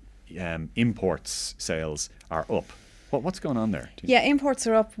down, but imports sales are up. What's going on there? Yeah, imports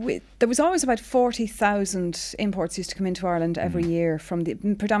are up. There was always about 40,000 imports used to come into Ireland every year,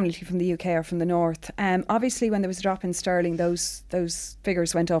 predominantly from the UK or from the north. Obviously, when there was a drop in sterling, those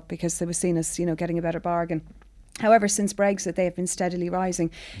figures went up because they were seen as getting a better bargain. However, since Brexit, they have been steadily rising.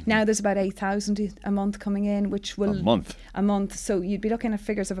 Now there's about 8,000 a month coming in, which will... A month. So you'd be looking at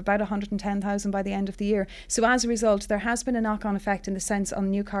figures of about 110,000 by the end of the year. So as a result, there has been a knock-on effect in the sense on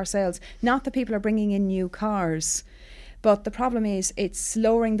new car sales. Not that people are bringing in new cars, but the problem is it's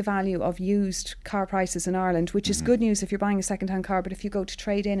lowering the value of used car prices in Ireland, which is good news if you're buying a second-hand car. But if you go to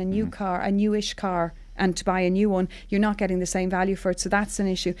trade in a new car, a newish car, and to buy a new one, you're not getting the same value for it. So that's an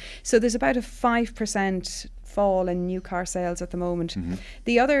issue. So there's about a 5% fall in new car sales at the moment.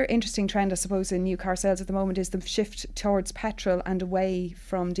 The other interesting trend, I suppose, in new car sales at the moment is the shift towards petrol and away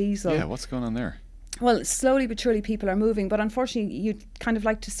from diesel. Yeah, what's going on there? Well, slowly but surely people are moving, but unfortunately you'd kind of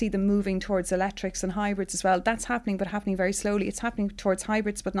like to see them moving towards electrics and hybrids as well. That's happening, but happening very slowly. It's happening towards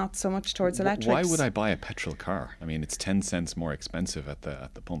hybrids, but not so much towards electrics. Why would I buy a petrol car? I mean, it's 10 cents more expensive at the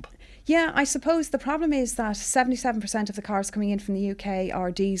pump. Yeah, I suppose the problem is that 77% of the cars coming in from the UK are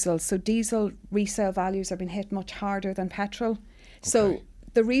diesel. So diesel resale values are being hit much harder than petrol. So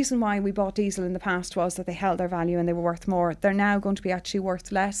the reason why we bought diesel in the past was that they held their value and they were worth more. They're now going to be actually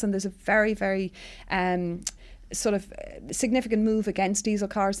worth less, and there's a very, very sort of significant move against diesel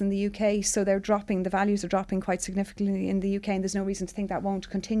cars in the UK. So they're dropping, the values are dropping quite significantly in the UK, and there's no reason to think that won't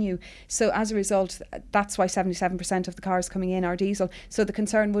continue. So as a result, that's why 77% of the cars coming in are diesel. So the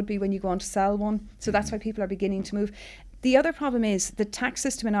concern would be when you go on to sell one. So that's why people are beginning to move. The other problem is the tax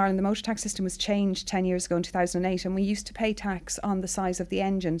system in Ireland. The motor tax system was changed 10 years ago in 2008, and we used to pay tax on the size of the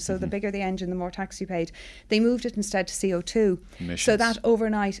engine. So the bigger the engine, the more tax you paid. They moved it instead to CO2. Emissions. So that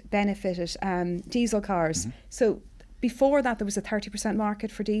overnight benefited diesel cars. So before that, there was a 30%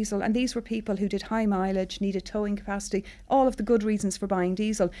 market for diesel, and these were people who did high mileage, needed towing capacity, all of the good reasons for buying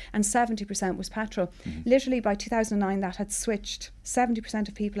diesel, and 70% was petrol. Literally by 2009, that had switched. 70%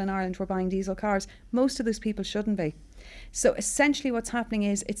 of people in Ireland were buying diesel cars. Most of those people shouldn't be. So essentially what's happening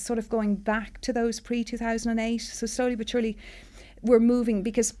is it's sort of going back to those pre-2008. So slowly but surely we're moving,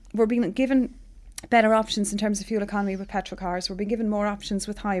 because we're being given better options in terms of fuel economy with petrol cars. We're being given more options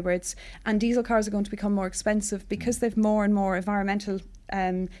with hybrids, and diesel cars are going to become more expensive because they've more and more environmental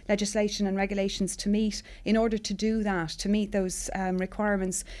legislation and regulations to meet. In order to do that, to meet those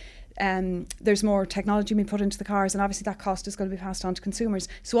requirements, there's more technology being put into the cars, and obviously that cost is going to be passed on to consumers.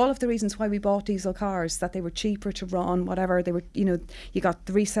 So all of the reasons why we bought diesel cars, that they were cheaper to run, whatever, they were, you got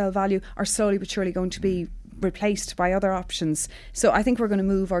the resale value, are slowly but surely going to be replaced by other options. So I think we're going to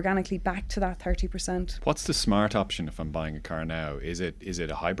move organically back to that 30%. What's the smart option if I'm buying a car now? Is it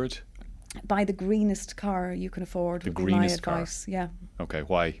a hybrid? Buy the greenest car you can afford. The would be my greenest advice. car? Yeah. Okay,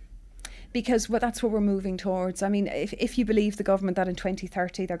 why? Because that's what we're moving towards. I mean, if you believe the government that in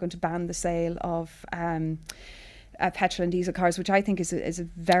 2030 they're going to ban the sale of petrol and diesel cars, which I think is a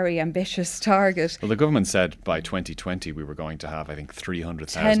very ambitious target. Well, the government said by 2020 we were going to have, I think,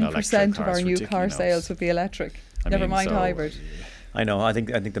 300,000 electric cars. 10% of our new car sales would be electric. Never mind hybrid. I know. I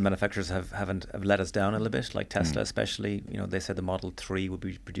think the manufacturers have let us down a little bit. Like Tesla, especially. You know, they said the Model 3 would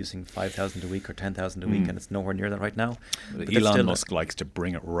be producing 5,000 a week or 10,000 a week, and it's nowhere near that right now. But Elon Musk likes to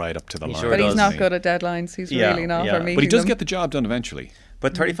bring it right up to the line. But he's not good at deadlines. He's really not. Yeah. But he does get the job done eventually.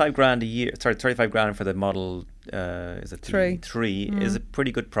 But 35 grand a year. Sorry, 35 grand for the Model. Is it 3 is a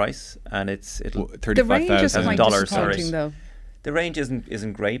pretty good price, and $35,000. Sorry. Though. The range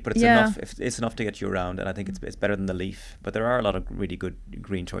isn't great, but it's enough. It's enough to get you around, and I think it's better than the Leaf. But there are a lot of really good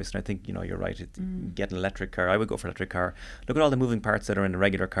green choices, and I think you're right. Get an electric car. I would go for an electric car. Look at all the moving parts that are in a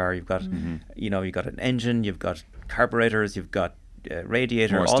regular car. You've got you've got an engine, you've got carburetors, you've got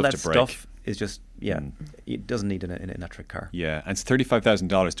radiator. More all that stuff stuff is just it doesn't need an electric car. Yeah, and it's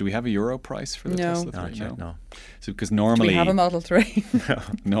 $35,000. Do we have a euro price for the Tesla 3? No. So because normally we have a Model 3.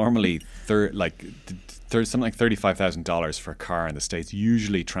 normally something like $35,000 for a car in the States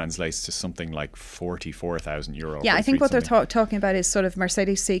usually translates to something like €44,000. Yeah, I think what they're talking about is sort of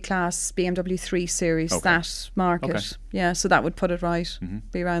Mercedes C-Class, BMW 3 Series, that market. Okay. Yeah, so that would put it right,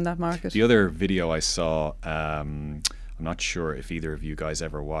 be around that market. The other video I saw, I'm not sure if either of you guys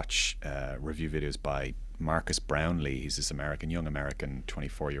ever watch review videos by Marcus Brownlee. He's this young American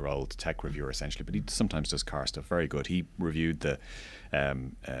 24-year-old tech reviewer essentially, but he sometimes does car stuff. Very good. He reviewed the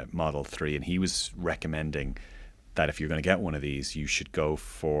Model 3, and he was recommending that if you're going to get one of these, you should go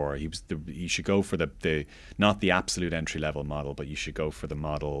for the not the absolute entry level model, but you should go for the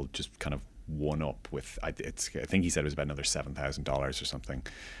model just kind of one up with I think he said it was about another $7,000 or something.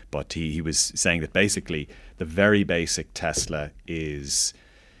 But he was saying that basically the very basic Tesla is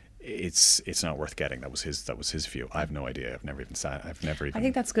it's not worth getting. That was his view. I have no idea. I've never even. I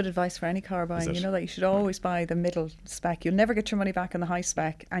think that's good advice for any car buying. You know that you should always buy the middle spec. You'll never get your money back on the high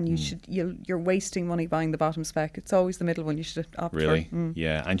spec, and you're wasting money buying the bottom spec. It's always the middle one you should opt for. Really?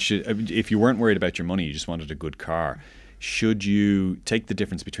 Yeah. And if you weren't worried about your money, you just wanted a good car, should you take the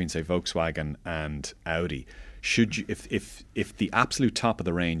difference between, say, Volkswagen and Audi? Should you, if the absolute top of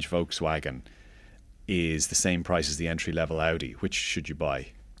the range Volkswagen is the same price as the entry level Audi, which should you buy?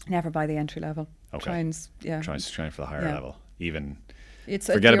 Never buy the entry level. Okay. Try for the higher level. Even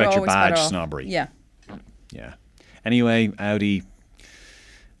forget about your badge snobbery. Yeah. Anyway, Audi.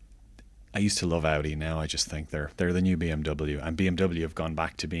 I used to love Audi. Now I just think they're the new BMW, and BMW have gone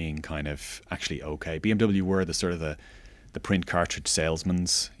back to being kind of actually okay. BMW were the sort of the print cartridge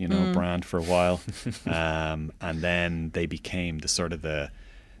salesman's brand for a while, and then they became the sort of the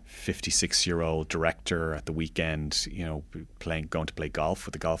 56-year-old director at the weekend, going to play golf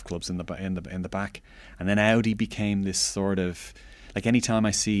with the golf clubs in the back. And then Audi became this sort of, like, anytime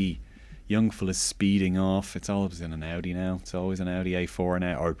I see young fellas speeding off, it's always in an Audi now. It's always an Audi A4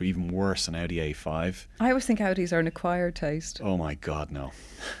 now, or even worse, an Audi A5. I always think Audis are an acquired taste. Oh my God, no.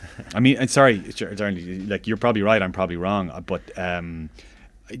 I mean, and sorry, like, you're probably right, I'm probably wrong, but I remember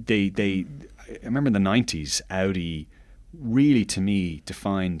in the 90s, Audi really, to me,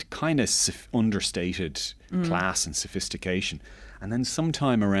 defined kind of understated class and sophistication. And then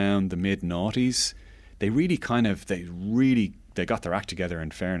sometime around the mid-noughties, they got their act together,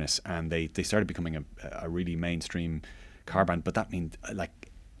 in fairness, and they started becoming a really mainstream car brand. But that means,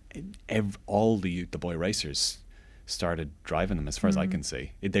 like, all the boy racers started driving them, as far as I can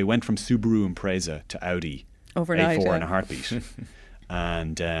see. They went from Subaru Impreza to Audi overnight, A4 in a heartbeat.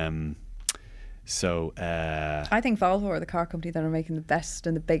 And so I think Volvo are the car company that are making the best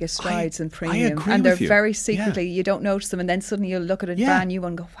and the biggest strides in premium. I agree and they're with you. very secretly, you don't notice them, and then suddenly you'll look at a brand new one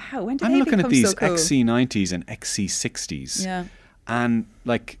and go, wow, when did I'm they looking become at these so cool? XC90s and XC60s. Yeah. And,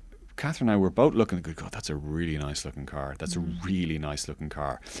 like, Catherine and I were both looking at, God, that's a really nice looking car. That's a really nice looking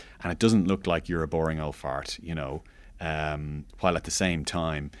car. And it doesn't look like you're a boring old fart, while at the same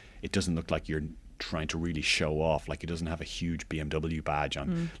time, it doesn't look like you're trying to really show off. Like, it doesn't have a huge BMW badge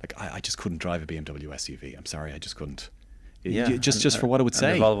on. Like, I just couldn't drive a BMW SUV. I'm sorry, I just couldn't. Just for what it would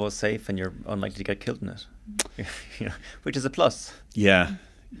say. The Volvo is safe, and you're unlikely to get killed in it, which is a plus. Yeah.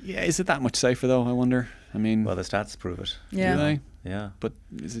 Is it that much safer though? I wonder. I mean, well, the stats prove it. Yeah. Do they? Yeah. But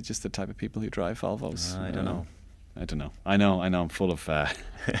is it just the type of people who drive Volvos? I don't know. I know. I'm full of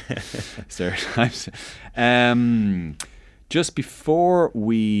stereotypes. Just before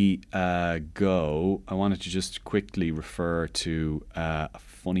we go, I wanted to just quickly refer to a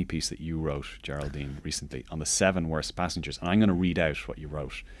funny piece that you wrote, Geraldine, recently on the 7 worst passengers. And I'm going to read out what you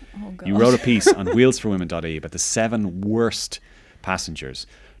wrote. Oh, God. You wrote a piece on wheelsforwomen.ie about the 7 worst passengers.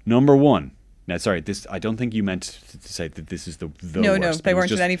 Number 1. Now, sorry, this I don't think you meant to say that this is the No, worst. they It was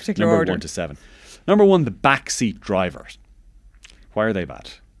weren't in just any particular number order. 1 to 7. Number 1, the backseat drivers. Why are they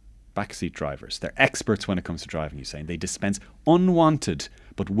bad? Backseat drivers. They're experts when it comes to driving, you're saying. They dispense unwanted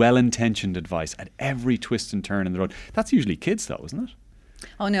but well-intentioned advice at every twist and turn in the road. That's usually kids, though, isn't it?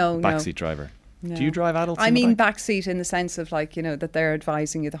 Oh, no, Backseat driver. No. Do you drive adults? I in the mean, back? backseat in the sense of like, you know, that they're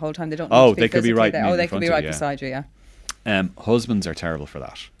advising you the whole time. They don't. Oh, need to they could be physically right there. in Oh, they front could be of right you, yeah. beside you. Yeah. Husbands are terrible for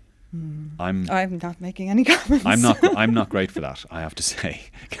that. I'm not making any comments. I'm not great for that, I have to say.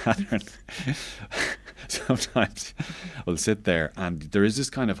 Catherine sometimes will sit there and there is this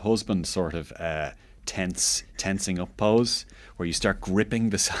kind of husband sort of tensing up pose where you start gripping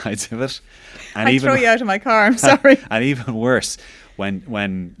the sides of it. And I'd throw you out of my car, I'm sorry. And even worse,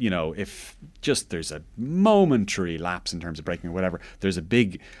 when you know, if just there's a momentary lapse in terms of braking or whatever, there's a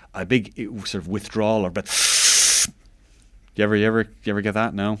big sort of withdrawal or but you ever get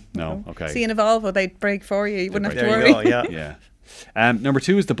that? No? Okay. See, in a Volvo, they'd brake for you. You wouldn't have to There worry. you go, yeah. Yeah. Number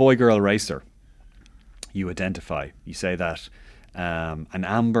 2 is the boy-girl racer. You identify. You say that an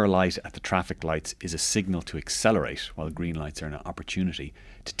amber light at the traffic lights is a signal to accelerate, while green lights are an opportunity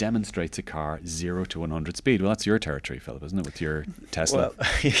to demonstrate a car 0 to 100 speed. Well, that's your territory, Philip, isn't it, with your Tesla? Well,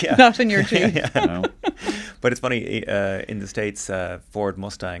 yeah. Not in your Jeep. No? But it's funny, in the States, Ford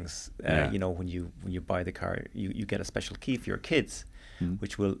Mustangs, Yeah. you know, when you buy the car, you get a special key for your kids,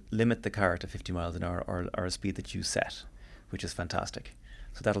 which will limit the car to 50 miles an hour or a speed that you set, which is fantastic.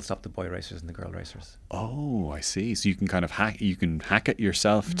 So that'll stop the boy racers and the girl racers. Oh, I see. So you can kind of hack it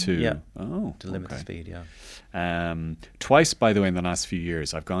yourself to limit the speed, yeah. Twice, by the way, in the last few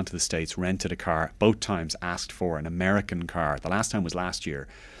years, I've gone to the States, rented a car, both times asked for an American car. The last time was last year.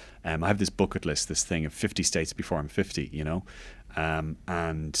 I have this bucket list, this thing of 50 states before I'm 50, you know.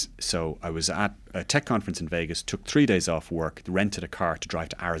 And so I was at a tech conference in Vegas, took 3 days off work, rented a car to drive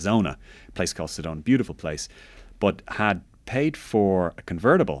to Arizona, a place called Sedona, beautiful place, but had paid for a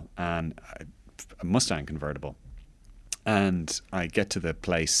convertible, and a Mustang convertible. And I get to the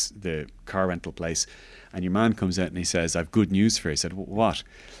place, the car rental place, and your man comes out and he says, "I've good news for you." I said, "What?"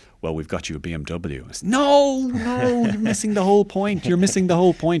 "Well, we've got you a BMW." I said, No, you're missing the whole point. You're missing the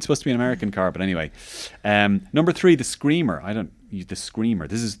whole point. It's supposed to be an American car, but anyway. Number 3, the Screamer. The Screamer.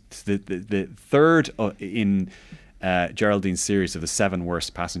 This is the third in Geraldine's series of the 7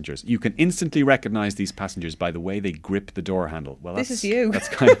 worst passengers. You can instantly recognize these passengers by the way they grip the door handle. Well, This is you. That's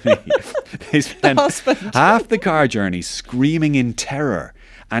kind of me. They spend husband. half the car journey screaming in terror,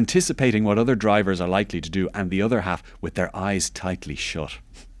 anticipating what other drivers are likely to do, and the other half with their eyes tightly shut.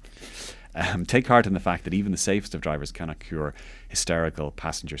 Take heart in the fact that even the safest of drivers cannot cure hysterical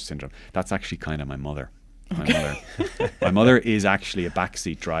passenger syndrome. That's actually kind of my mother. My mother is actually a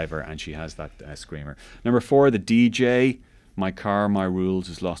backseat driver, and she has that Screamer. Number 4, the DJ. My car, my rules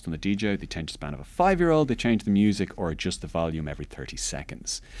is lost on the DJ. The attention span of a 5-year-old. They change the music or adjust the volume every 30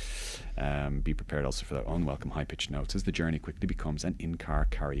 seconds. Be prepared also for their unwelcome high-pitched notes as the journey quickly becomes an in-car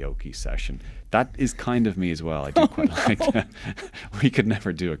karaoke session. That is kind of me as well. I do quite like that. We could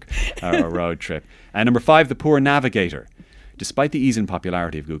never do a road trip. And number 5, the poor navigator. Despite the ease and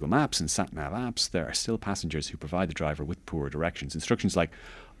popularity of Google Maps and sat-nav apps, there are still passengers who provide the driver with poor directions. Instructions like,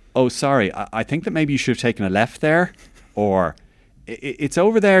 "Oh, sorry, I think that maybe you should have taken a left there," or "It's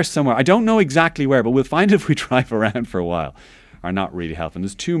over there somewhere. I don't know exactly where, but we'll find it if we drive around for a while," are not really helping.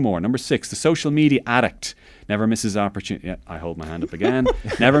 There's 2 more. Number 6, the social media addict. Never misses an opportunity. Yeah, I hold my hand up again.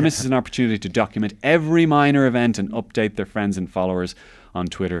 Never misses an opportunity to document every minor event and update their friends and followers on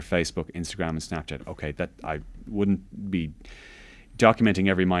Twitter, Facebook, Instagram, and Snapchat. Okay, that I wouldn't be documenting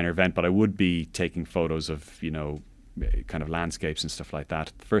every minor event, but I would be taking photos of, you know, kind of landscapes and stuff like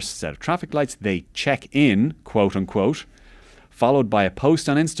that. The first set of traffic lights, they check in, quote unquote, followed by a post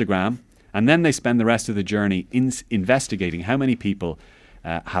on Instagram, and then they spend the rest of the journey investigating how many people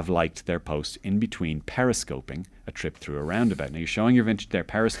have liked their post in between periscoping a trip through a roundabout. Now you're showing your vintage there.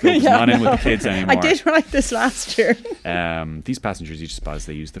 Periscope is not in with the kids anymore. I did write this last year. These passengers each spot as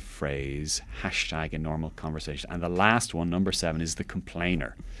they use the phrase hashtag in normal conversation. And the last one, number 7, is the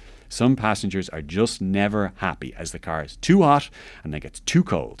complainer. Some passengers are just never happy as the car is too hot and then gets too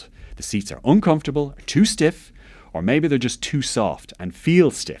cold. The seats are uncomfortable, or too stiff, or maybe they're just too soft and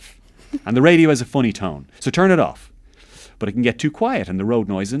feel stiff. And the radio has a funny tone, so turn it off. But it can get too quiet and the road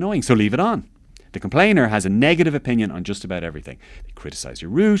noise is annoying, so leave it on. The complainer has a negative opinion on just about everything. They criticize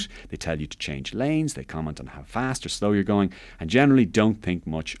your route, they tell you to change lanes, they comment on how fast or slow you're going, and generally don't think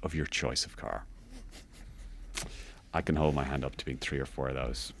much of your choice of car. I can hold my hand up to being 3 or 4 of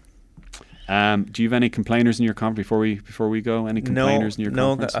those. Do you have any complainers in your conference before we go? Any complainers in your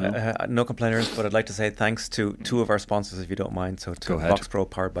conference? No complainers, but I'd like to say thanks to two of our sponsors, if you don't mind. So to Box Pro,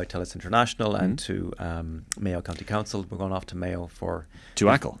 powered by TELUS International, and to Mayo County Council. We're going off to Mayo for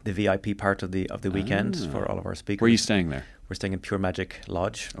the VIP part of the weekend for all of our speakers. Where are you staying there? We're staying in Pure Magic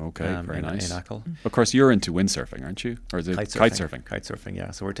Lodge. Okay, very nice. In Achill. Of course, you're into windsurfing, aren't you? Or is it kite surfing? Kite surfing,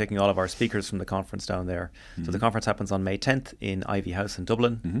 yeah. So we're taking all of our speakers from the conference down there. So the conference happens on May 10th in Ivy House in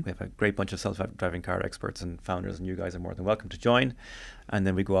Dublin. We have a great bunch of self-driving car experts and founders, and you guys are more than welcome to join. And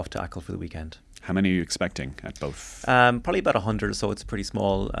then we go off to Achill for the weekend. How many are you expecting at both? Probably about 100 or so. It's a pretty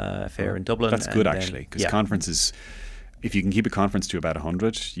small affair in Dublin. That's good, actually, because conferences... If you can keep a conference to about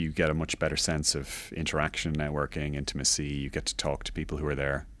 100, you get a much better sense of interaction, networking, intimacy. You get to talk to people who are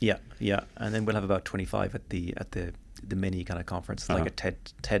there. Yeah. And then we'll have about 25 at the mini kind of conference, like a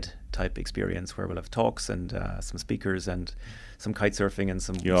TED type experience, where we'll have talks and some speakers and some kite surfing and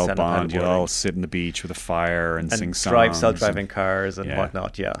some. You all bond. You all sit on the beach with a fire and sing songs. Drive self-driving cars and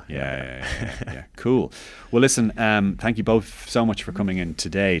whatnot. Yeah. Cool. Well, listen. Thank you both so much for coming in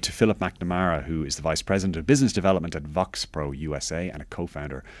today. To Philip McNamara, who is the Vice President of Business Development at Vox Pro USA and a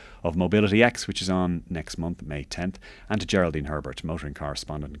co-founder of Mobility X, which is on next month, May 10th, and to Geraldine Herbert, motoring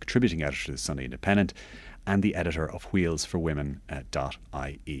correspondent and contributing editor to the Sunday Independent, and the editor of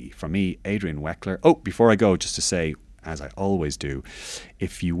wheelsforwomen.ie. From me, Adrian Weckler. Oh, before I go, just to say, as I always do,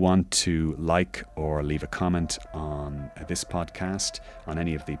 if you want to like or leave a comment on this podcast, on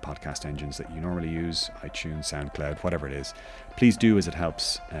any of the podcast engines that you normally use, iTunes, SoundCloud, whatever it is, please do, as it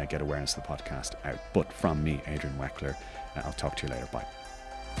helps get awareness of the podcast out. But from me, Adrian Weckler, I'll talk to you later. Bye.